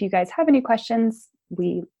 So if you guys have any questions,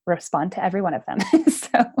 we respond to every one of them.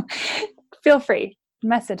 So feel free,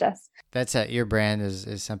 message us. That's your brand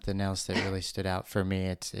is something else that really stood out for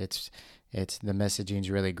me. It's the messaging's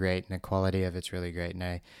really great, and the quality of it's really great. And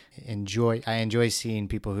I enjoy seeing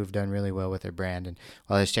people who've done really well with their brand. And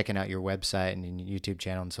while I was checking out your website and YouTube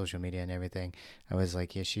channel and social media and everything, I was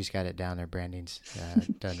like, yeah, she's got it down. Her branding's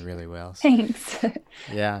done really well. So, thanks.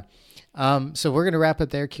 Yeah. So we're going to wrap it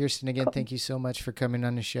there. Kiersten, again, cool. Thank you so much for coming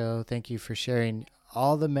on the show. Thank you for sharing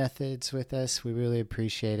all the methods with us. We really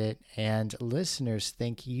appreciate it. And listeners,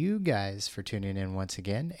 thank you guys for tuning in once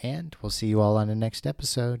again, and we'll see you all on the next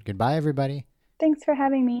episode. Goodbye, everybody. Thanks for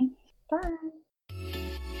having me. Bye.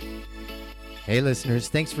 Hey listeners,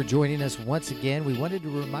 thanks for joining us once again. We wanted to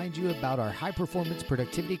remind you about our high performance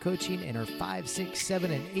productivity coaching and our 5, 6,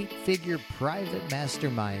 7, and 8-figure private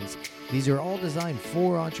masterminds. These are all designed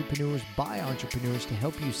for entrepreneurs by entrepreneurs to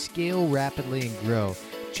help you scale rapidly and grow.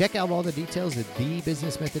 Check out all the details at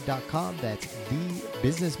thebusinessmethod.com. That's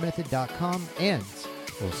thebusinessmethod.com, and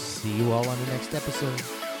we'll see you all on the next episode.